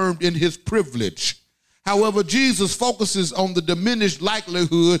affirmed in his privilege. However, Jesus focuses on the diminished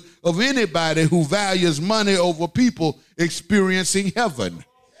likelihood of anybody who values money over people experiencing heaven.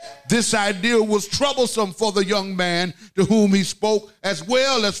 This idea was troublesome for the young man to whom he spoke, as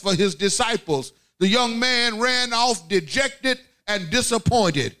well as for his disciples. The young man ran off dejected and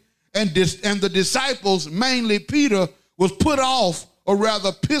disappointed, and the disciples, mainly Peter, was put off, or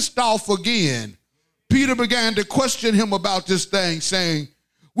rather pissed off again. Peter began to question him about this thing, saying,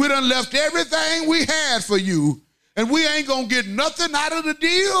 we done left everything we had for you, and we ain't gonna get nothing out of the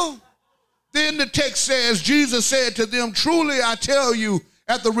deal? Then the text says, Jesus said to them, truly I tell you,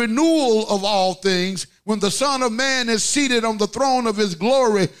 at the renewal of all things, when the Son of Man is seated on the throne of his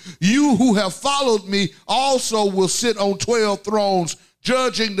glory, you who have followed me also will sit on 12 thrones,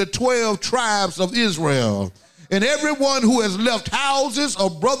 judging the 12 tribes of Israel. And everyone who has left houses or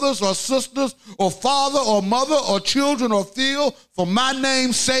brothers or sisters or father or mother or children or field for my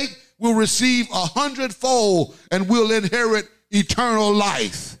name's sake will receive 100-fold and will inherit eternal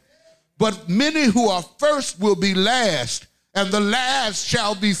life. But many who are first will be last, and the last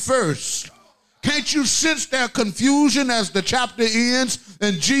shall be first. Can't you sense their confusion as the chapter ends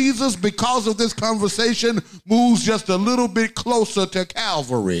and Jesus, because of this conversation, moves just a little bit closer to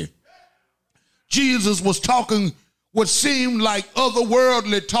Calvary? Jesus was talking what seemed like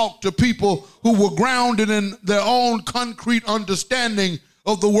otherworldly talk to people who were grounded in their own concrete understanding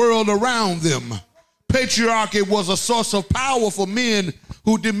of the world around them. Patriarchy was a source of power for men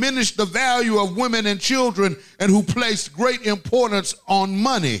who diminished the value of women and children and who placed great importance on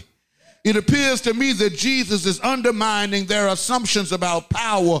money. It appears to me that Jesus is undermining their assumptions about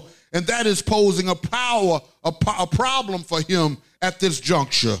power, and that is posing a problem for him at this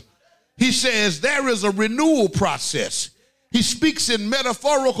juncture. He says there is a renewal process. He speaks in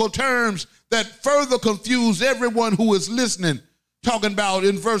metaphorical terms that further confuse everyone who is listening, talking about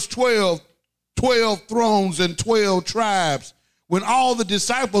in verse 12, 12 thrones and 12 tribes, when all the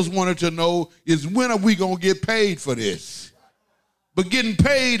disciples wanted to know is, when are we going to get paid for this? But getting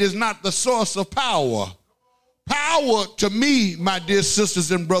paid is not the source of power. Power, to me, my dear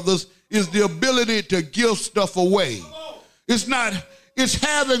sisters and brothers, is the ability to give stuff away. It's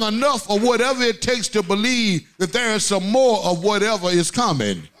having enough of whatever it takes to believe that there is some more of whatever is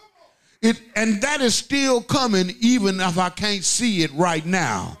coming. And that is still coming even if I can't see it right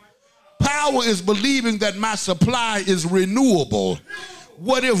now. Power is believing that my supply is renewable.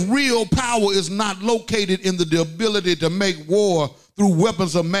 What if real power is not located in the ability to make war through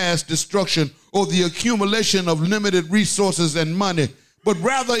weapons of mass destruction or the accumulation of limited resources and money, but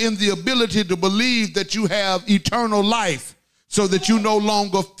rather in the ability to believe that you have eternal life so that you no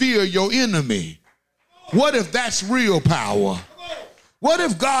longer fear your enemy? What if that's real power? What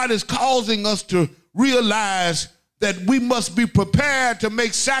if God is causing us to realize that we must be prepared to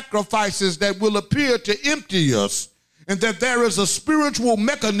make sacrifices that will appear to empty us, and that there is a spiritual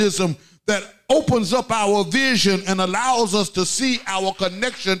mechanism that opens up our vision and allows us to see our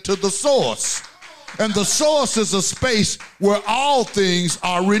connection to the source? And the source is a space where all things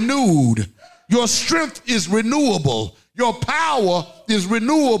are renewed. Your strength is renewable. Your power is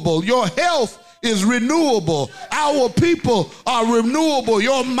renewable. Your health is renewable. Our people are renewable.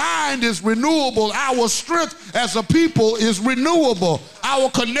 Your mind is renewable. Our strength as a people is renewable. Our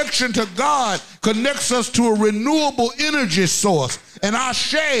connection to God connects us to a renewable energy source. And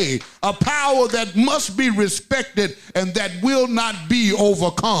Ashe, a power that must be respected and that will not be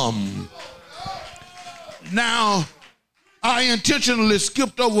overcome. Now, I intentionally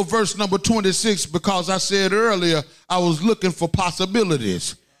skipped over verse number 26 because I said earlier I was looking for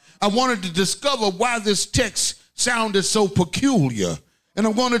possibilities. I wanted to discover why this text sounded so peculiar. And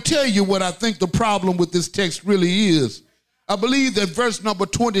I'm going to tell you what I think the problem with this text really is. I believe that verse number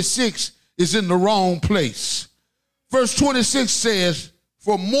 26 is in the wrong place. Verse 26 says,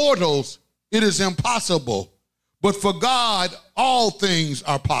 for mortals it is impossible, but for God all things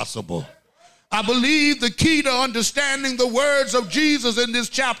are possible. I believe the key to understanding the words of Jesus in this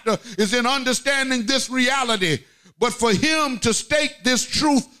chapter is in understanding this reality. But for him to state this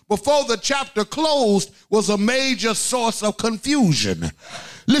truth before the chapter closed was a major source of confusion.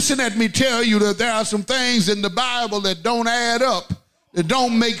 Listen at me tell you that there are some things in the Bible that don't add up, that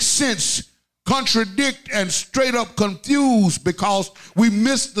don't make sense, contradict, and straight up confuse because we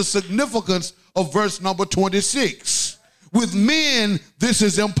miss the significance of verse number 26. With men, this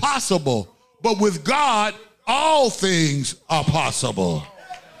is impossible, but with God, all things are possible.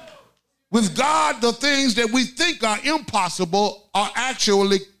 With God, the things that we think are impossible are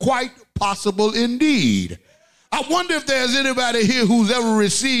actually quite possible indeed. I wonder if there's anybody here who's ever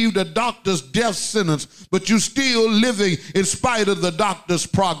received a doctor's death sentence, but you're still living in spite of the doctor's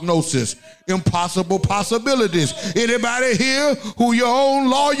prognosis. Impossible possibilities. Anybody here who your own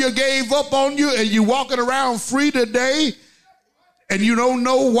lawyer gave up on you and you walking around free today and you don't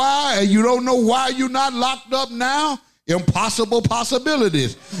know why, and you don't know why you're not locked up now? Impossible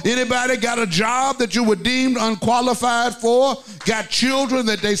possibilities. Anybody got a job that you were deemed unqualified for? Got children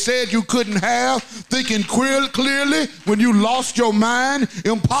that they said you couldn't have? Thinking clearly when you lost your mind?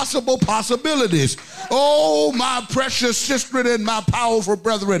 Impossible possibilities. Oh, my precious sister and my powerful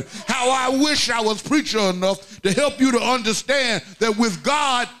brethren, how I wish I was preacher enough to help you to understand that with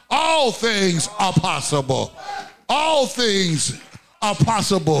God, all things are possible. All things are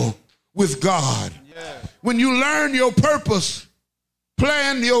possible with God. When you learn your purpose,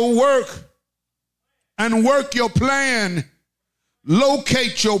 plan your work, and work your plan,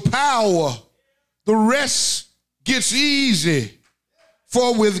 locate your power, the rest gets easy.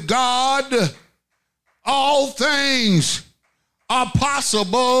 For with God, all things are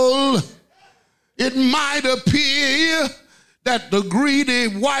possible. It might appear that the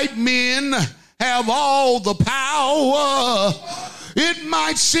greedy white men have all the power. It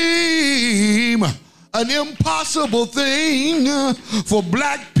might seem an impossible thing for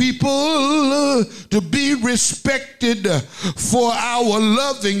black people to be respected for our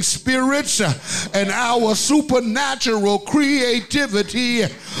loving spirits and our supernatural creativity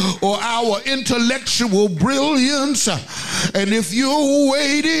or our intellectual brilliance. And if you're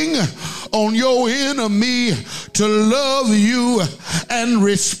waiting on your enemy to love you and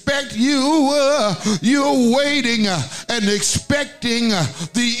respect you, you're waiting and expecting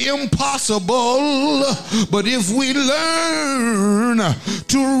the impossible. But if we learn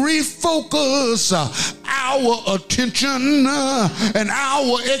to refocus our attention and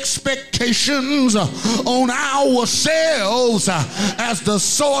our expectations on ourselves as the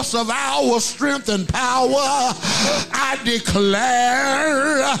source of our strength and power, I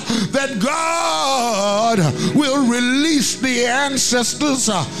declare that God will release the ancestors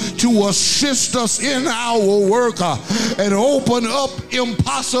to assist us in our work and open up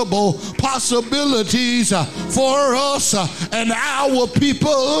impossible possibilities for us and our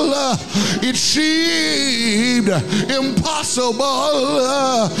people. It seemed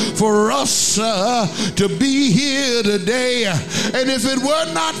impossible for us to be here today. And if it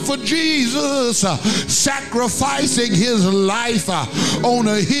were not for Jesus sacrificing his life on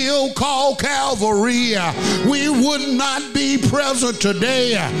a hill called Calvary, we would not be present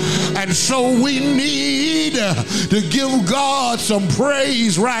today. And so we need to give God some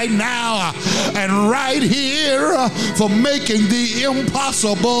praise right now and right here for making the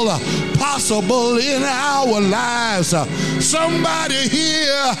impossible possible in our lives. Somebody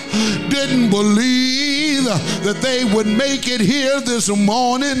here didn't believe that they would make it here this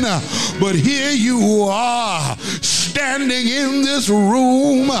morning, but here you are standing in this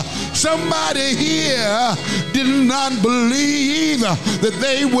room. Somebody here did not believe that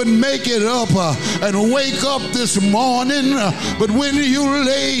they would make it up and wake up this morning, but when you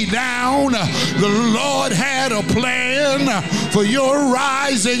lay down, the Lord had a plan for your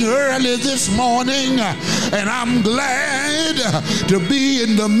rising early this morning. and I'm glad to be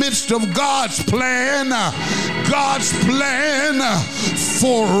in the midst of God's plan. God's plan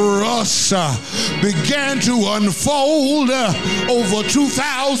for us began to unfold over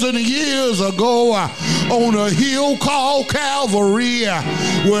 2,000 years ago on a hill called Calvary,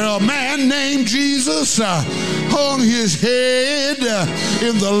 where a man named Jesus hung his head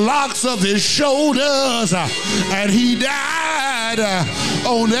in the locks of his shoulders, and he died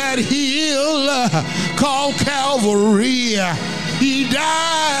on that hill called Calvary. He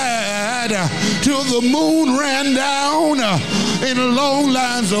died till the moon ran down in long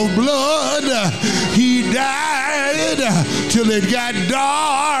lines of blood. He died till it got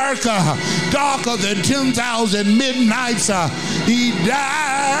dark, darker than 10,000 midnights. He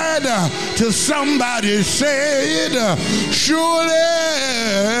died till somebody said, surely,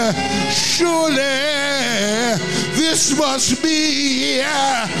 surely, this must be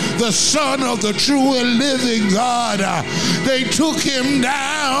the Son of the true and living God. They took him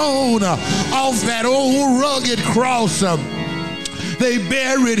down off that old rugged cross. They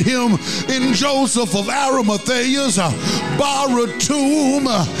buried him in Joseph of Arimathea's borrowed tomb.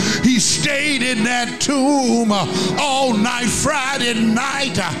 He stayed in that tomb all night, Friday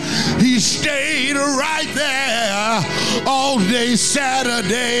night. He stayed right there all day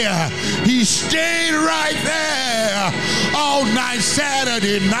Saturday. He stayed right there all night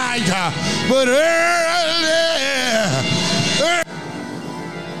Saturday night. But early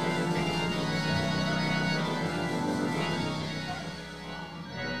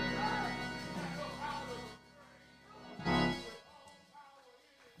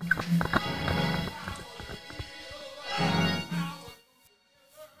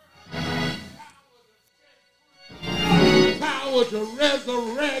power to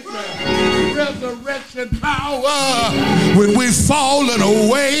resurrect, resurrection power. When we've fallen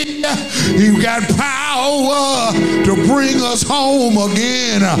away, He got power to bring us home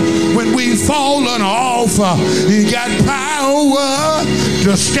again. When we've fallen off, He got power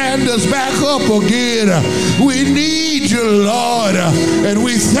to stand us back up again. We need you, Lord, and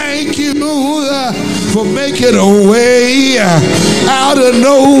we thank you for making a way out of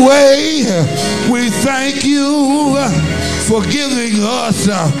no way. We thank you for giving us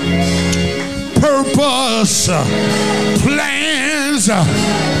purpose, plans,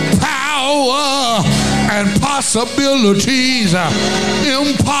 power, and possibilities,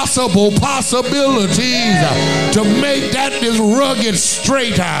 impossible possibilities, to make that this rugged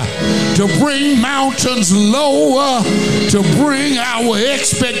straighter, to bring mountains lower, to bring our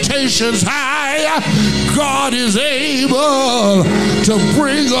expectations higher. God is able to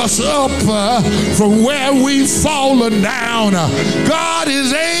bring us up from where we've fallen down. God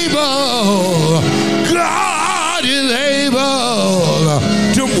is able. God is able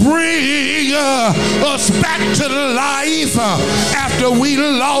to bring us back to life after we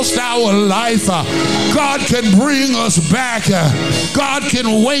lost our life. God can bring us back. God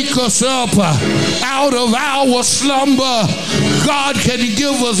can wake us up out of our slumber. God can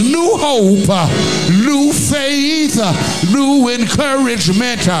give us new hope, new faith, new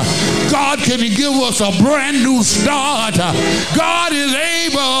encouragement. God can give us a brand new start. God is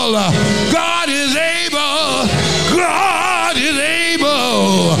able. God is able. God is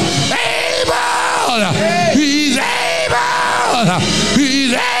able. Able. He's able.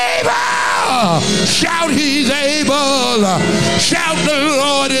 He's able. Shout, He's able. Shout, the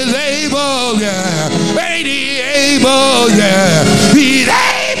Lord is able. Yeah. Ain't He able? Yeah. He's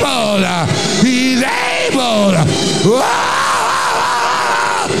able. He's able.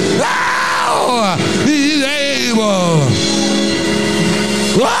 Oh, He's able.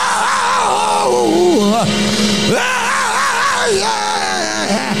 Oh,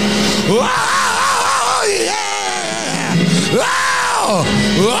 yeah. Oh, yeah. Oh,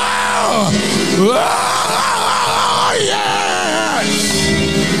 oh, oh, yeah.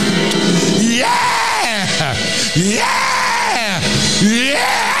 Yeah. Yeah. Yeah.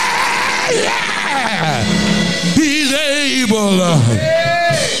 Yeah. He's able.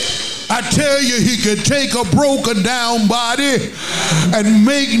 I tell you, He could take a broken down body and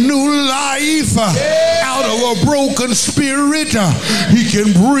make new life out of a broken spirit. He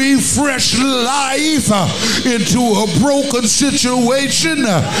can breathe fresh life into a broken situation.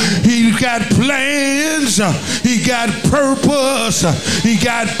 He got plans. He got purpose. He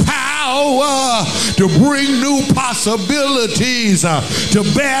got power. power to bring new possibilities to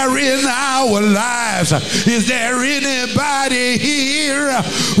bear in our lives. Is there anybody here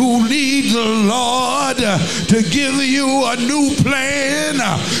who needs the Lord to give you a new plan,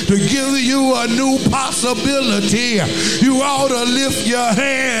 to give you a new possibility? You ought to lift your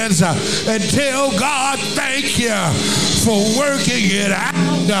hands and tell God, thank you for working it out.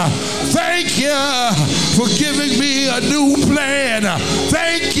 Thank you for giving me a new plan.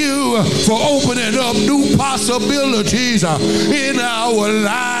 Thank you for opening up new possibilities in our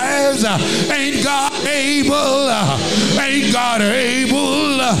lives. Ain't God able? Ain't God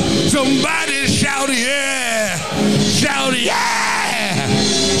able? Somebody shout yeah! Shout yeah!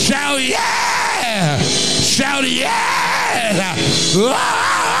 Shout yeah! Shout yeah!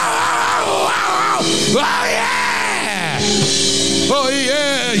 Oh yeah! Oh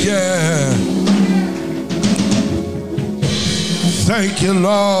yeah, yeah. Thank you,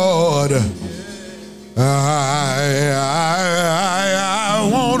 Lord. I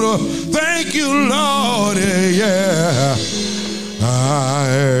want to thank you, Lord. Yeah.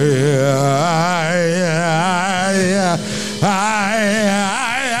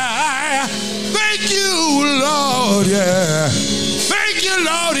 Thank you, Lord. Yeah. Thank you,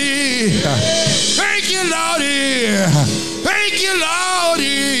 Lordy. Thank you, Lordy. Thank you,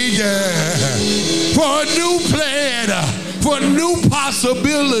 Lordy. Yeah. For a new plan. For new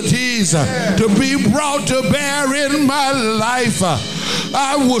possibilities to be brought to bear in my life.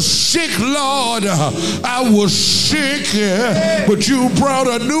 I was sick, Lord. I was sick, but you brought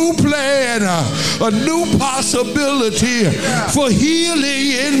a new plan, a new possibility for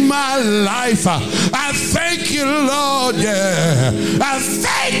healing in my life. I thank you, Lord. Yeah. I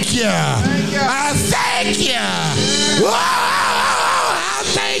thank you. I thank you. Oh, I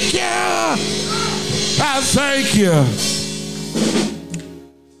thank you. I thank you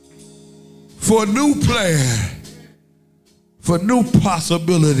for a new plan, for new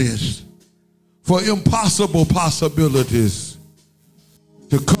possibilities, for impossible possibilities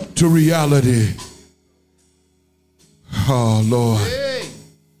to come to reality. Oh, Lord.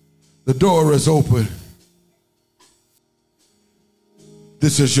 The door is open.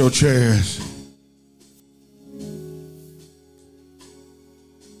 This is your chance.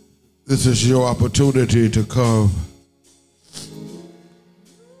 This is your opportunity to come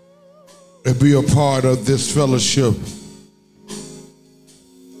and be a part of this fellowship.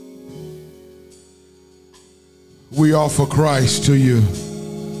 We offer Christ to you.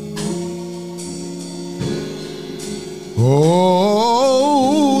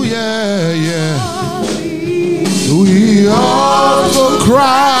 Oh, yeah, yeah. We offer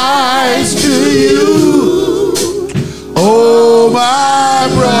Christ to you. Oh, my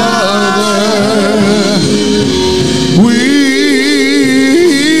brother. We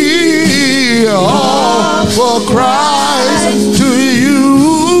offer Christ to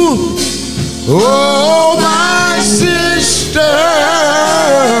you. Oh, my sister.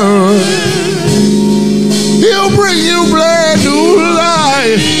 He'll bring you brand new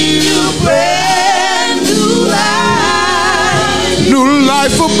life. New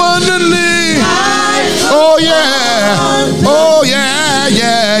life abundantly. Oh, yeah. Oh, yeah,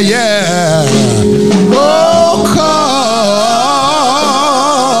 yeah, yeah. Oh, come.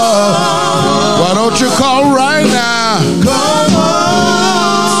 Why don't you call right now? Come on.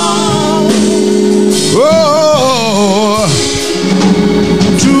 Oh,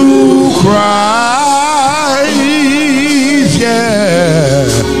 to Christ, yeah.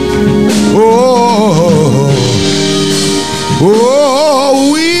 Oh,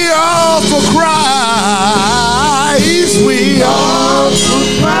 oh, we offer Christ. We offer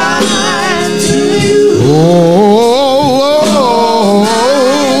Christ to you. Oh,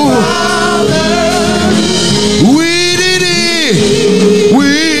 we did it.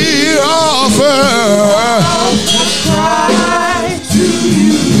 We offer Christ to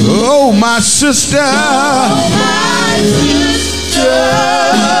you. Oh, my sister. Oh, my sister.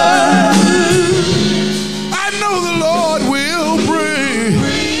 I know the Lord will bring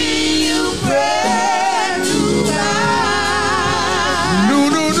you brand new life. New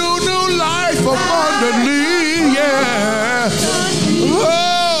life abundantly, yeah.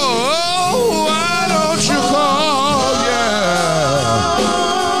 Oh, why don't you call, yeah.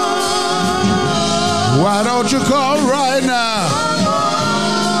 Why don't you call right now?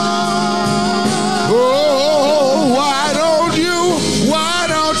 Oh, why don't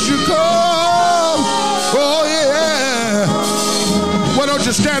you call? Oh, yeah. Why don't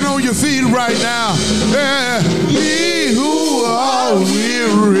you stand on your feet right now? Yeah. Ye who are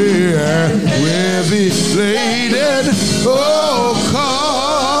weary, heavy laden, oh,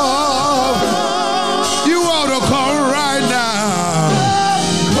 come.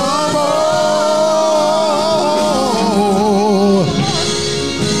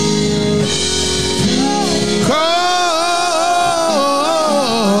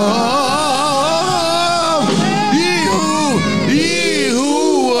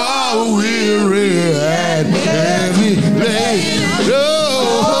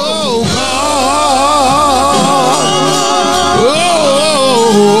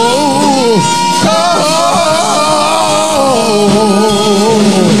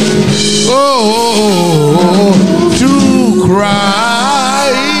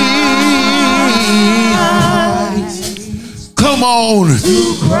 on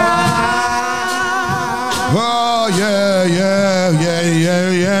to cry. Oh, yeah, yeah, yeah,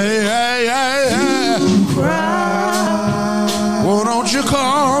 yeah, yeah, yeah, yeah. To cry. Well, don't you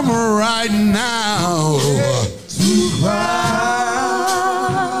come right now to cry.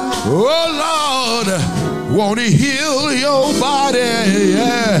 Oh, Lord, won't he heal your body?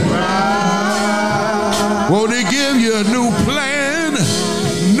 Yeah. Won't he give you a new plan,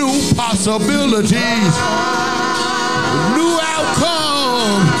 new possibilities, new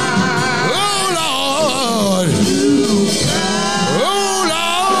outcome? Oh, Lord. Oh,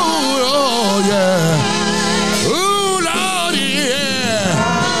 Lord. Oh, yeah. Oh, Lord, yeah.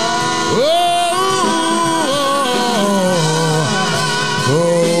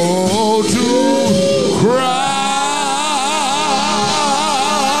 Oh, to cry.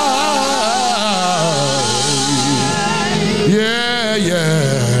 Yeah, yeah.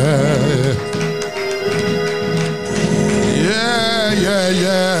 Yeah, yeah,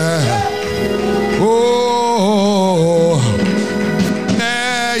 yeah. Oh,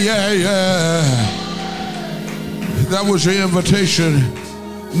 yeah, yeah, yeah. That was your invitation.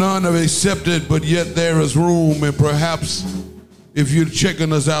 None have accepted, but yet there is room. And perhaps if you're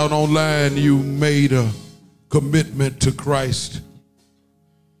checking us out online, you made a commitment to Christ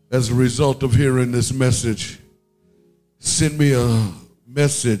as a result of hearing this message. Send me a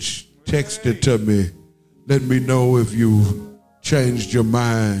message, text it to me. Let me know if you changed your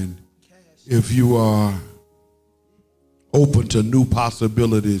mind, if you are open to new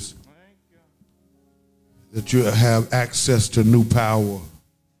possibilities, that you have access to new power.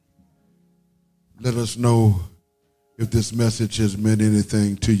 Let us know if this message has meant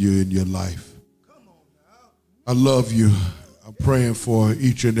anything to you in your life. I love you. I'm praying for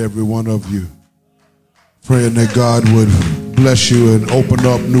each and every one of you. Praying that God would bless you and open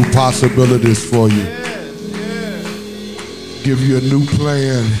up new possibilities for you. Give you a new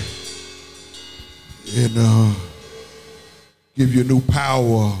plan and give you new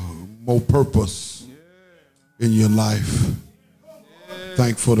power, more purpose in your life.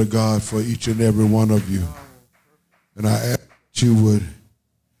 Thankful to God for each and every one of you. And I ask that you would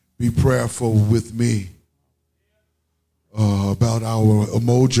be prayerful with me about our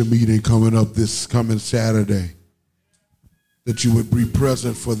Umoja meeting coming up this coming Saturday. That you would be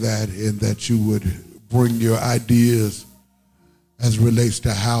present for that and that you would bring your ideas as relates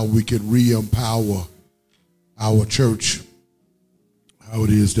to how we can re-empower our church, how it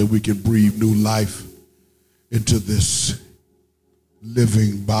is that we can breathe new life into this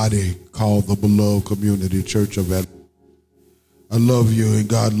living body called the Beloved Community Church of Atlanta. I love you and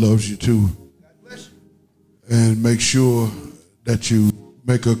God loves you too. And make sure that you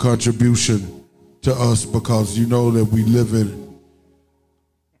make a contribution to us because you know that we living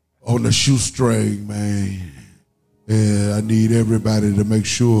on a shoestring, man. And I need everybody to make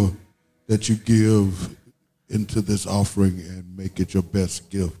sure that you give into this offering and make it your best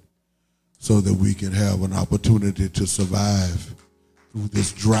gift so that we can have an opportunity to survive through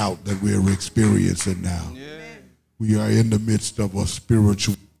this drought that we're experiencing now. Yeah. We are in the midst of a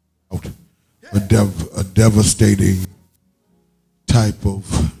spiritual drought, a devastating type of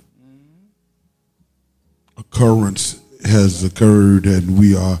occurrence has occurred, and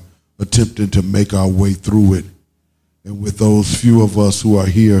we are attempting to make our way through it. And with those few of us who are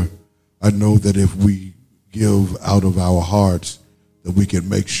here, I know that if we give out of our hearts, that we can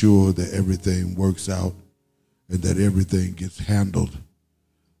make sure that everything works out and that everything gets handled.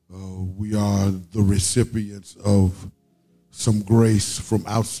 We are the recipients of some grace from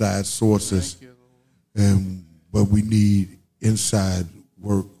outside sources, but we need inside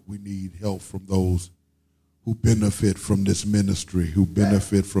work. We need help from those who benefit from this ministry, who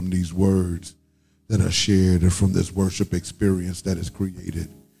benefit from these words that are shared and from this worship experience that is created.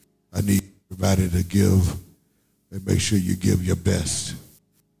 I need everybody to give and make sure you give your best.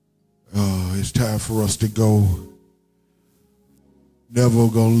 It's time for us to go. Never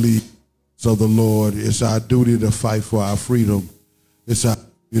gonna leave. So the Lord, it's our duty to fight for our freedom. It's our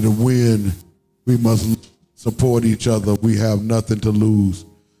duty to win. We must support each other. We have nothing to lose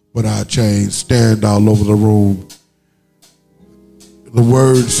but our chains. Stand all over the room. The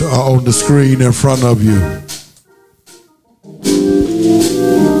words are on the screen in front of you.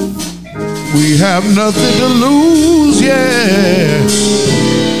 We have nothing to lose, yeah.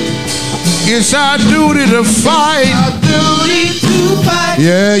 It's our duty to fight. Our duty to fight.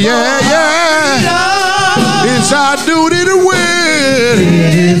 Yeah, yeah, yeah. It's our duty to win.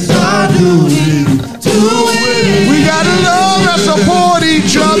 It's our duty to win. We gotta love and support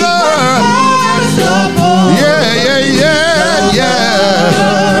each other. Yeah, yeah, yeah,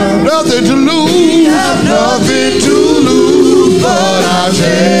 yeah. Nothing to lose. Nothing to lose but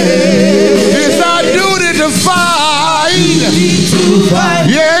It's our duty to fight.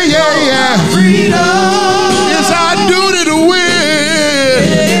 Yeah, yeah, yeah. It's our duty to win.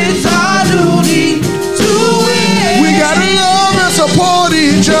 We gotta love and support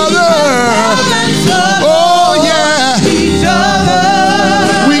each other. Oh yeah.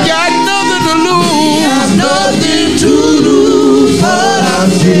 We got nothing to lose. Nothing to lose but our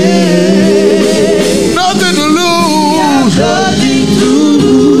sin. Nothing to lose. Nothing to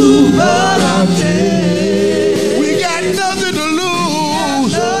lose but our sin. We got nothing to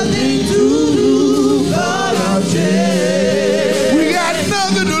lose. Nothing to lose but our sin. We got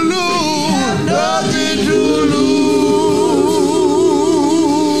nothing to lose. Nothing to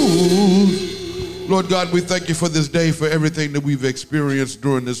lose. Lord God, we thank you for this day, for everything that we've experienced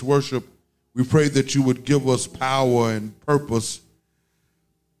during this worship. We pray that you would give us power and purpose,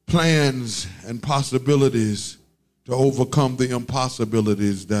 plans and possibilities to overcome the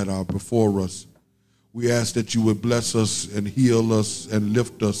impossibilities that are before us. We ask that you would bless us and heal us and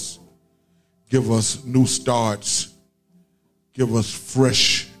lift us. Give us new starts. Give us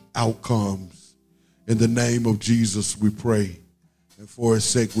fresh outcomes. In the name of Jesus, we pray. And for his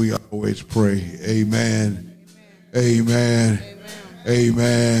sake, we always pray. Amen. Amen.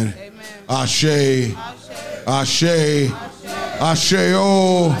 Amen. Ashe. Ashe. Ashe.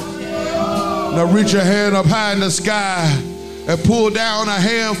 Oh. Now reach your hand up high in the sky and pull down a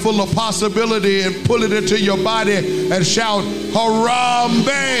handful of possibility and pull it into your body and shout,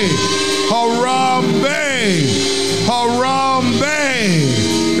 Harambe, Harambe, Harambe.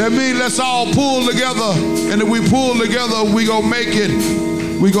 That means let's all pull together, and if we pull together, we gonna make it.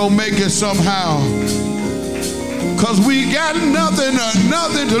 We gonna make it somehow. Cause we got nothing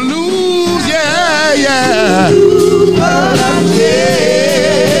to lose. Yeah, yeah.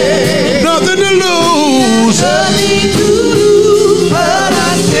 Nothing to lose.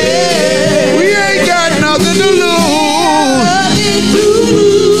 We ain't got nothing to lose.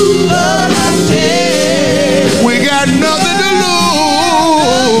 We got nothing to lose.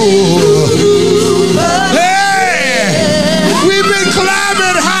 Hey, we've been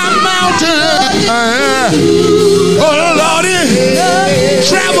climbing high mountains. Oh Lordy,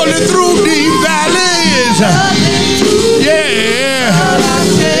 traveling through deep valleys. Yeah.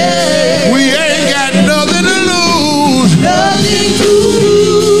 We ain't got nothing to lose. We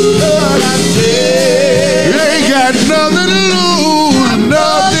ain't got nothing to lose.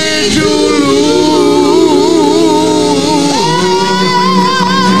 Nothing to lose.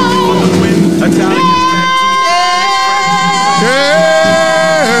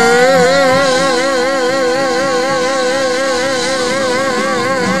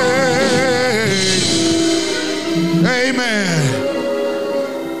 Amen.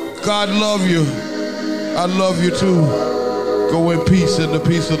 God love you. I love you too. Go in peace, and the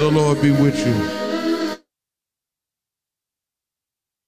peace of the Lord be with you.